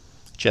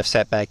 Jeff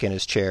sat back in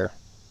his chair.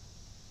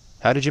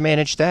 "How did you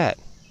manage that?"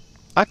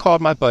 "I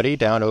called my buddy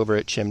down over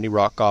at Chimney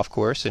Rock Golf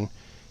Course, and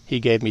he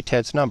gave me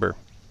Ted's number.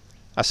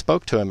 I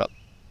spoke to him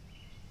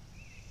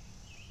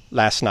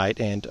last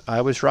night, and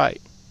I was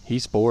right.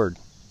 He's bored.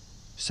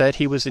 Said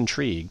he was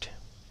intrigued."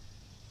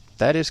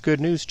 "That is good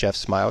news," Jeff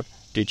smiled.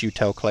 "Did you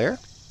tell Claire?"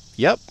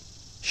 "Yep.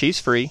 She's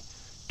free.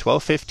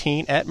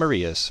 12:15 at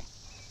Maria's."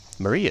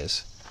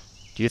 "Maria's?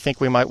 Do you think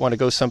we might want to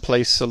go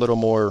someplace a little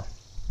more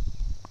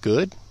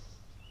good?"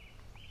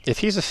 "If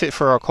he's a fit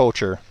for our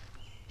culture,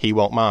 he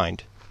won't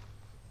mind."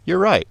 "You're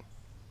right.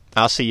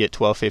 I'll see you at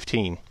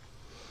 12:15.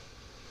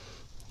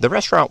 The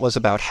restaurant was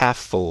about half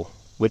full,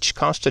 which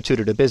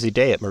constituted a busy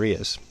day at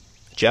Maria's.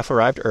 Jeff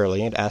arrived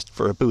early and asked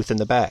for a booth in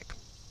the back.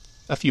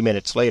 A few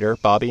minutes later,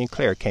 Bobby and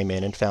Claire came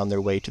in and found their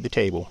way to the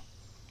table.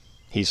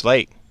 "He's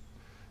late."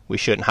 We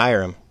shouldn't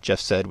hire him, Jeff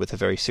said with a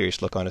very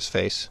serious look on his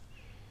face.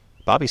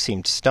 Bobby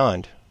seemed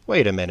stunned.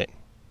 Wait a minute.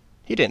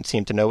 He didn't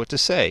seem to know what to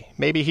say.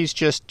 Maybe he's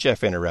just...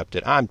 Jeff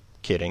interrupted. I'm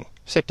kidding.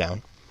 Sit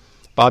down.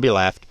 Bobby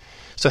laughed.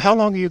 So how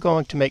long are you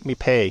going to make me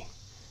pay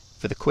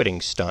for the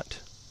quitting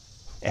stunt?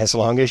 As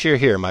long as you're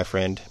here, my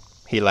friend.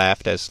 He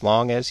laughed. As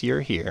long as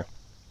you're here.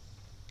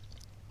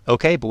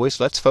 Okay, boys,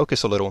 let's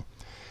focus a little.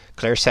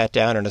 Claire sat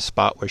down in a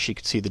spot where she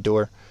could see the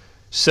door.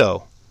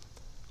 So,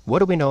 what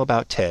do we know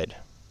about Ted?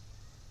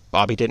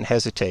 Bobby didn't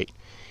hesitate.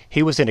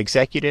 He was an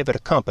executive at a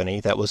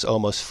company that was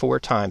almost 4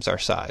 times our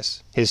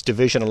size. His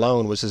division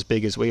alone was as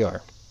big as we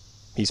are.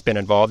 He's been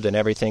involved in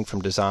everything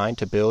from design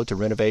to build to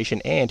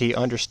renovation, and he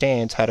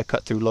understands how to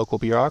cut through local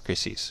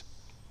bureaucracies,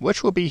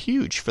 which will be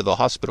huge for the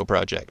hospital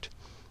project.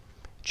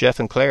 Jeff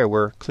and Claire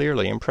were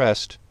clearly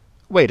impressed.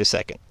 Wait a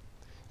second.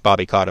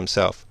 Bobby caught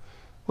himself.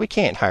 We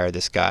can't hire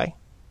this guy.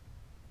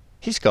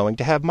 He's going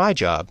to have my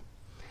job.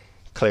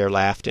 Claire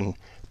laughed and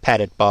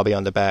patted Bobby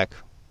on the back.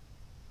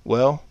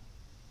 Well,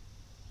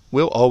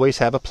 we'll always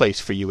have a place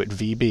for you at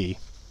VB.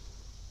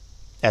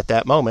 At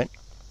that moment,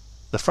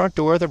 the front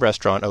door of the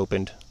restaurant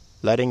opened,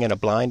 letting in a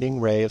blinding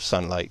ray of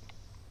sunlight.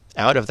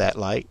 Out of that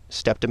light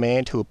stepped a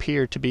man who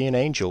appeared to be an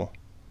angel.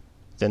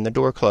 Then the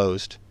door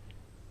closed,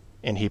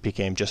 and he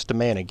became just a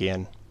man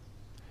again.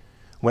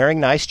 Wearing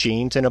nice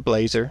jeans and a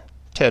blazer,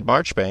 Ted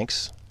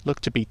Marchbanks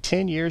looked to be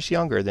 10 years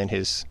younger than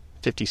his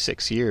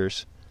 56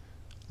 years.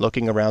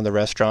 Looking around the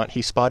restaurant,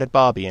 he spotted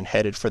Bobby and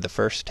headed for the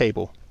first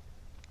table.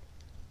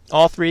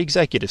 All 3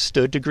 executives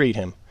stood to greet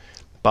him.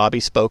 Bobby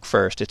spoke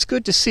first. It's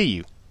good to see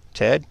you,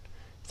 Ted.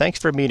 Thanks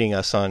for meeting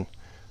us on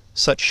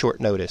such short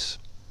notice.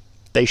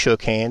 They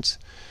shook hands.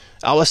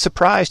 I was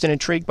surprised and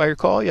intrigued by your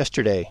call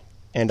yesterday,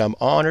 and I'm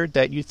honored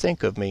that you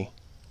think of me.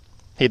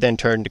 He then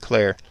turned to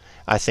Claire.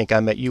 I think I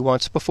met you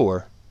once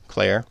before,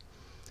 Claire.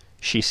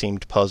 She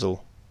seemed puzzled.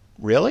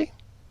 Really?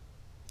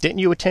 Didn't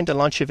you attend a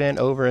lunch event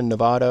over in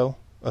Novato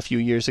a few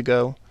years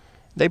ago?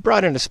 They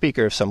brought in a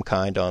speaker of some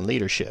kind on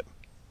leadership.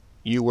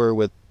 You were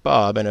with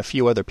Bob and a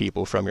few other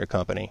people from your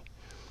company.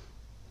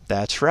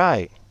 That's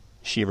right,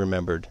 she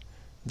remembered.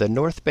 The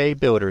North Bay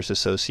Builders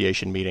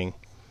Association meeting.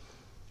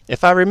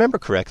 If I remember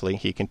correctly,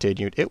 he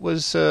continued, it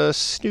was a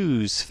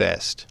snooze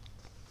fest.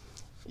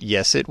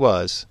 Yes, it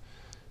was.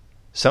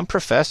 Some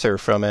professor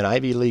from an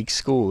Ivy League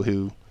school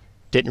who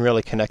didn't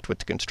really connect with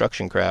the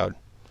construction crowd.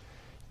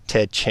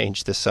 Ted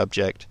changed the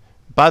subject.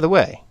 By the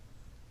way,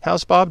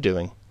 how's Bob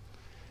doing?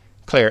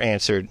 Claire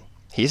answered,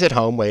 he's at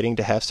home waiting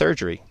to have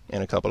surgery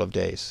in a couple of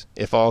days.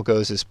 If all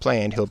goes as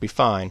planned, he'll be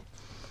fine.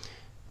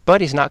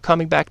 But he's not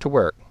coming back to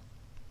work.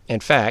 In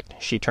fact,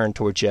 she turned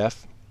toward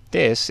Jeff.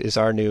 This is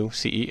our new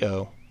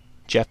CEO,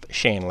 Jeff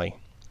Shanley.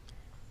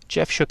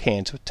 Jeff shook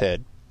hands with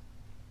Ted.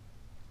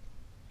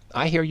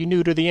 I hear you're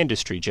new to the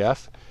industry,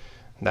 Jeff.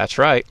 That's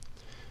right.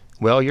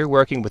 Well, you're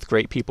working with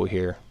great people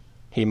here.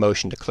 He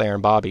motioned to Claire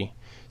and Bobby.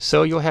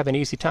 So you'll have an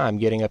easy time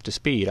getting up to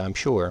speed, I'm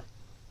sure.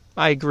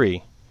 I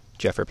agree,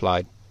 Jeff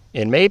replied.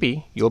 And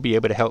maybe you'll be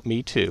able to help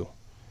me, too.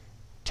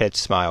 Ted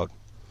smiled.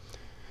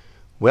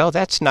 Well,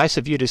 that's nice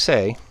of you to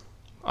say.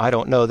 I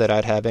don't know that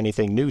I'd have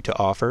anything new to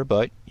offer,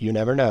 but you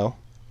never know.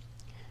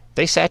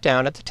 They sat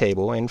down at the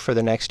table and for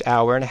the next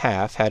hour and a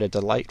half had a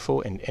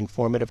delightful and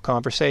informative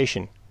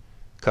conversation,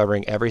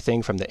 covering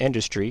everything from the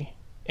industry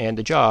and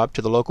the job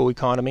to the local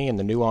economy and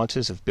the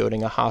nuances of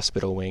building a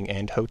hospital wing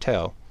and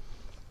hotel.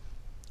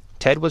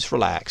 Ted was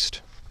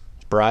relaxed,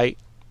 bright,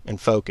 and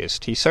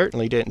focused. He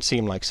certainly didn't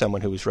seem like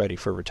someone who was ready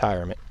for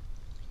retirement.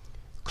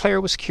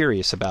 Claire was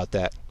curious about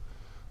that.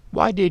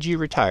 Why did you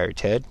retire,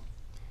 Ted?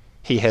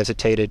 He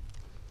hesitated.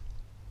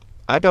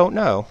 I don't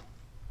know.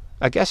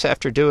 I guess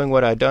after doing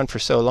what I'd done for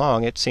so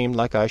long, it seemed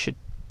like I should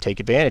take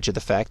advantage of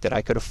the fact that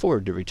I could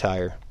afford to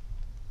retire.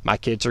 My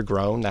kids are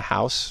grown, the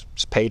house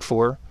is paid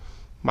for,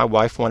 my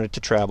wife wanted to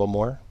travel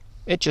more.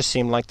 It just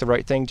seemed like the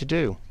right thing to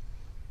do.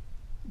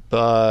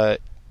 But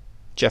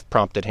Jeff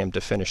prompted him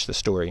to finish the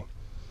story.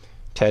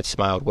 Ted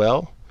smiled.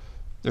 Well,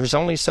 there's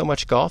only so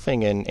much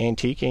golfing and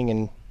antiquing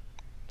and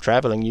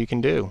traveling you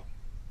can do.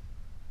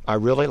 I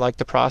really like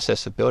the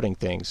process of building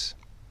things.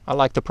 I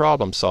like the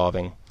problem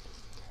solving.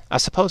 I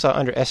suppose I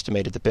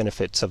underestimated the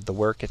benefits of the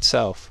work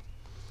itself.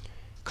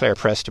 Claire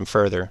pressed him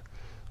further.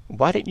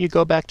 Why didn't you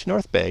go back to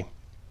North Bay?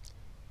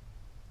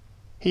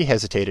 He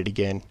hesitated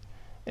again.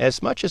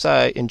 As much as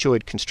I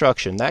enjoyed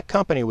construction, that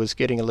company was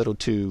getting a little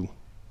too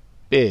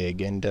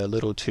big and a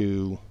little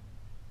too...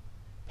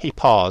 He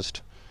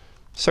paused,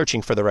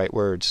 searching for the right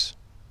words.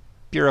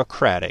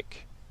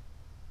 Bureaucratic.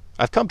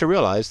 I've come to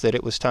realize that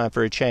it was time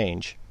for a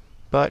change,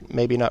 but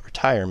maybe not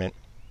retirement.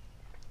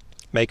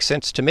 Makes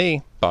sense to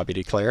me, Bobby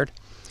declared.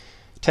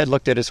 Ted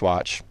looked at his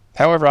watch.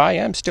 However, I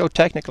am still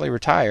technically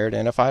retired,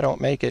 and if I don't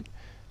make it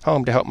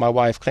home to help my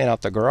wife clean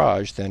out the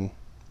garage, then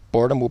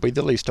boredom will be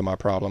the least of my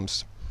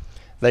problems.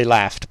 They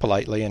laughed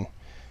politely and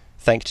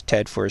thanked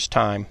Ted for his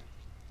time.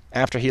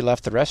 After he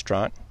left the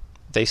restaurant,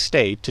 they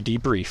stayed to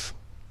debrief.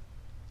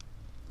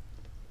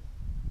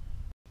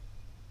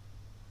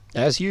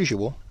 As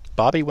usual,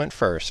 Bobby went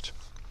first.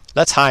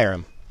 Let's hire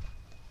him.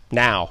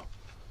 Now.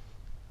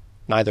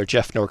 Neither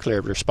Jeff nor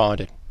Claire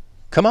responded.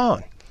 "Come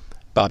on,"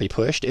 Bobby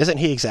pushed. "Isn't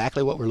he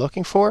exactly what we're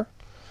looking for?"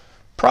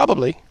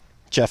 "Probably,"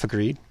 Jeff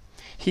agreed.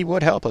 "He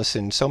would help us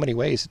in so many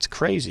ways, it's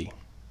crazy.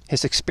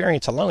 His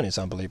experience alone is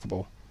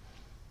unbelievable.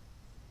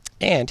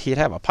 And he'd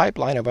have a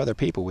pipeline of other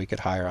people we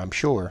could hire, I'm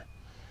sure."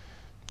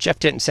 Jeff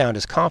didn't sound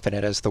as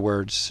confident as the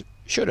words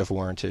should have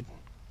warranted.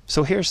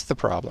 "So here's the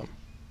problem."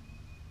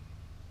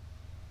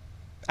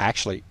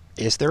 "Actually,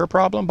 is there a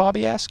problem?"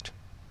 Bobby asked.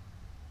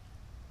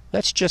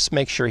 "Let's just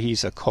make sure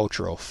he's a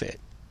cultural fit,"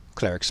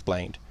 Claire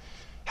explained.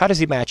 "How does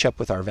he match up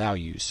with our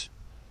values?"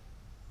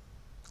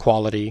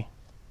 "Quality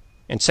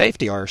and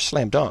safety are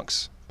slam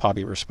dunks,"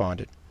 Bobby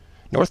responded.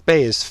 "North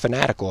Bay is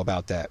fanatical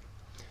about that."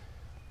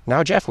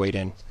 Now Jeff weighed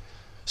in.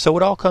 "So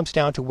it all comes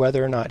down to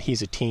whether or not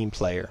he's a team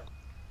player."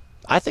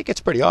 "I think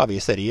it's pretty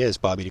obvious that he is,"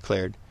 Bobby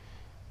declared.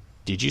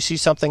 "Did you see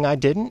something I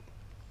didn't?"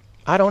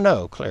 "I don't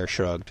know," Claire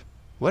shrugged.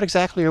 "What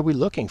exactly are we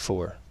looking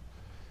for?"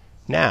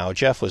 Now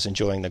Jeff was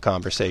enjoying the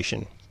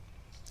conversation.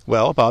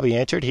 "Well," Bobby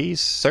answered,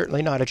 "he's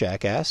certainly not a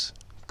jackass."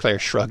 Claire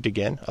shrugged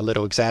again, a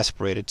little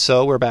exasperated.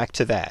 "So we're back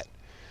to that.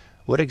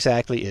 What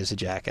exactly is a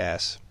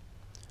jackass?"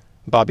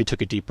 Bobby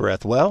took a deep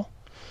breath. "Well,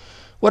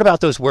 what about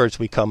those words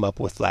we come up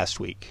with last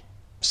week?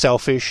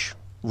 Selfish,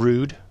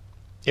 rude,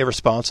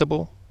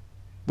 irresponsible?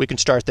 We can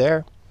start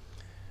there."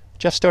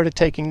 Jeff started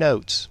taking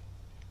notes.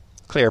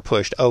 Claire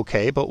pushed.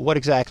 "Okay, but what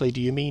exactly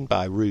do you mean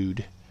by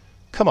rude?"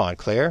 "Come on,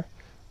 Claire.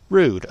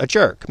 Rude. A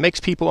jerk. Makes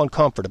people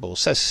uncomfortable.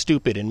 Says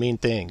stupid and mean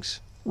things.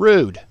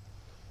 Rude.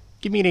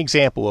 Give me an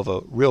example of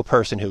a real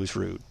person who is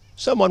rude."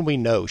 "Someone we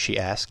know," she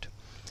asked.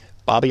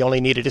 Bobby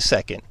only needed a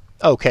second.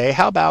 "Okay,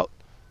 how about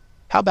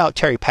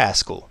Terry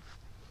Pascal?"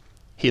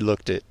 He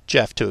looked at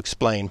Jeff to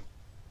explain.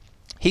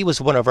 "He was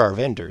one of our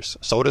vendors.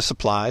 Sold us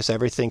supplies,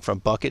 everything from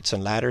buckets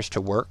and ladders to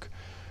work,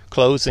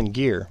 clothes and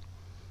gear."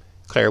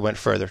 Claire went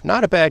further.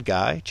 "Not a bad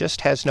guy,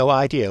 just has no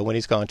idea when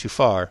he's gone too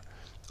far.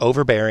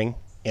 Overbearing,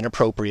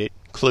 inappropriate,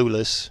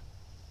 clueless."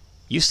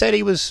 "You said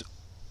he was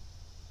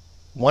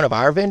one of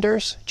our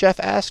vendors?" Jeff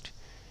asked.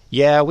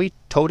 "Yeah, we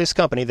told his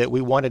company that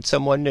we wanted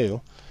someone new.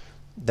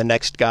 The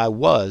next guy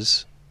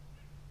was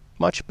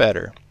much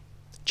better."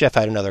 Jeff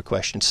had another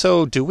question.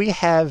 "So do we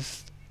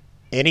have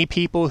any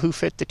people who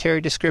fit the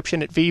Terry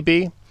description at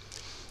VB?"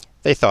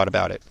 They thought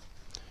about it.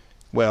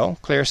 "Well,"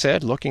 Claire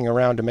said, looking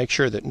around to make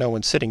sure that no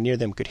one sitting near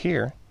them could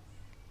hear,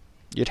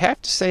 "you'd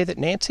have to say that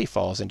Nancy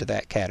falls into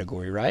that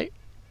category, right?"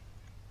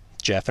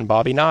 Jeff and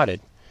Bobby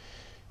nodded.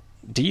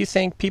 "Do you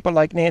think people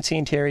like Nancy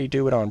and Terry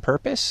do it on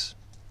purpose?"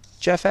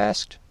 Jeff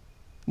asked.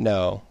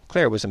 "No,"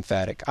 Claire was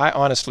emphatic. "I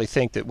honestly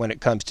think that when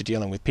it comes to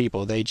dealing with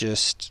people, they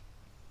just..."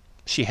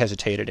 She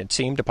hesitated and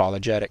seemed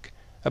apologetic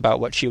about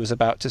what she was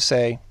about to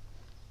say.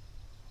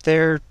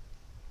 "They're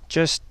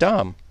just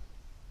dumb.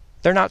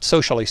 They're not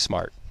socially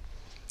smart."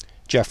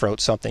 Jeff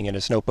wrote something in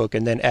his notebook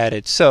and then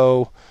added,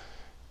 "So,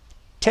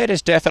 Ted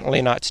is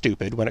definitely not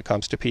stupid when it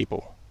comes to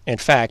people. In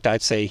fact,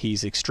 I'd say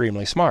he's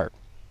extremely smart."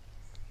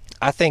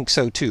 "I think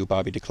so too,"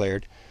 Bobby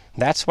declared.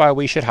 "That's why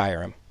we should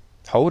hire him."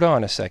 "Hold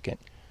on a second."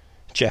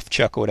 Jeff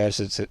chuckled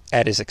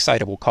at his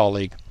excitable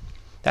colleague.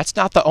 "That's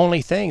not the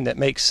only thing that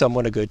makes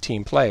someone a good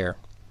team player."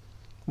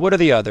 "What are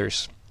the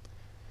others?"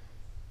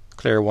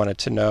 Claire wanted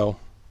to know.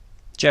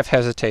 Jeff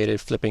hesitated,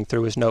 flipping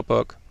through his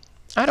notebook.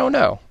 "I don't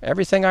know.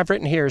 Everything I've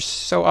written here is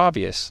so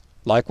obvious."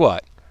 "Like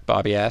what?"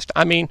 Bobby asked.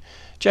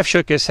 Jeff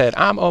shook his head.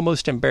 "I'm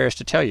almost embarrassed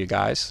to tell you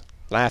guys,"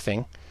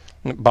 laughing.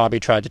 Bobby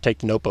tried to take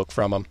the notebook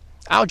from him.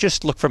 "I'll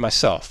just look for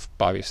myself,"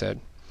 Bobby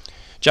said.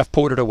 Jeff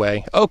pulled it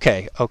away.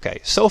 Okay.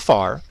 So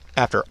far,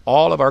 after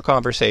all of our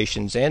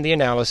conversations and the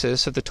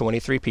analysis of the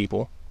 23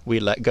 people we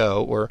let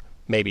go, or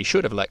maybe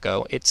should have let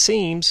go, it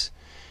seems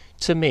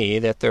to me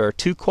that there are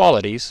 2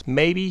 qualities,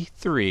 maybe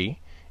 3,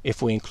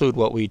 if we include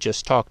what we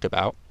just talked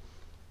about.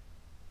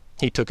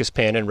 He took his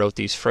pen and wrote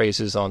these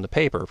phrases on the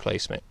paper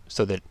placement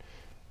so that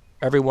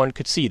everyone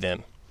could see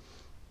them.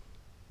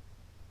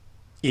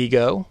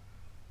 Ego,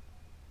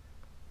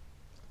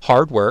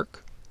 hard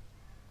work,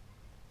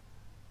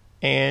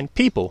 and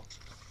people.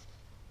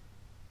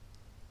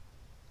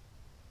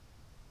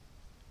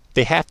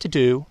 They have to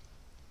do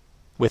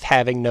with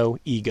having no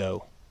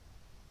ego.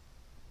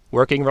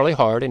 Working really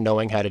hard and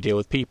knowing how to deal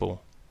with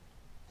people.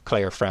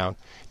 Claire frowned.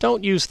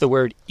 "Don't use the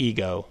word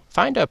ego.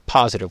 Find a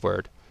positive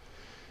word."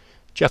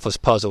 Jeff was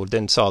puzzled,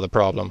 then saw the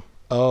problem.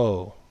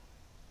 "Oh,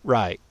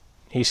 right."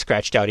 He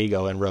scratched out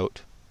ego and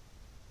wrote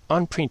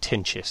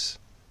unpretentious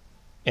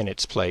in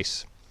its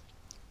place.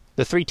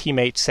 The 3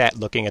 teammates sat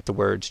looking at the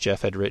words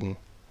Jeff had written.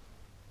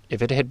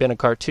 If it had been a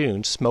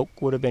cartoon, smoke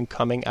would have been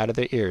coming out of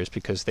their ears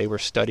because they were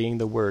studying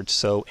the words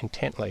so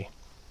intently.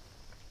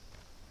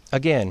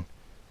 "Again,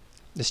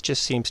 this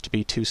just seems to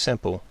be too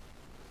simple."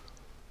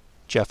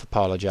 Jeff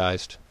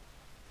apologized.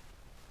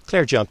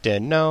 Claire jumped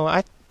in. "No,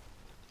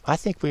 I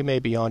think we may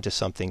be onto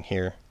something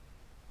here,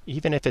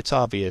 even if it's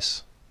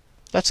obvious.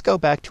 Let's go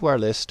back to our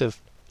list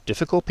of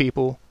difficult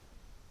people,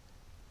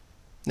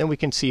 then we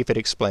can see if it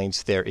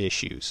explains their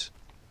issues."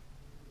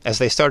 As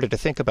they started to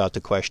think about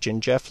the question,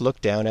 Jeff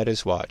looked down at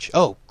his watch.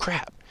 "Oh,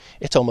 crap!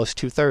 It's almost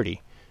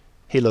 2:30.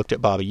 He looked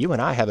at Bobby. "You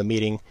and I have a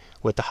meeting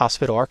with the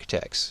hospital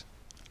architects.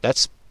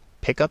 Let's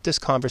pick up this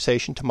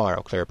conversation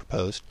tomorrow," Claire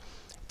proposed.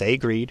 They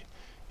agreed,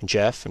 and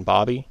Jeff and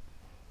Bobby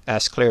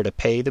asked Claire to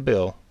pay the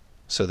bill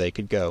so they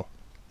could go.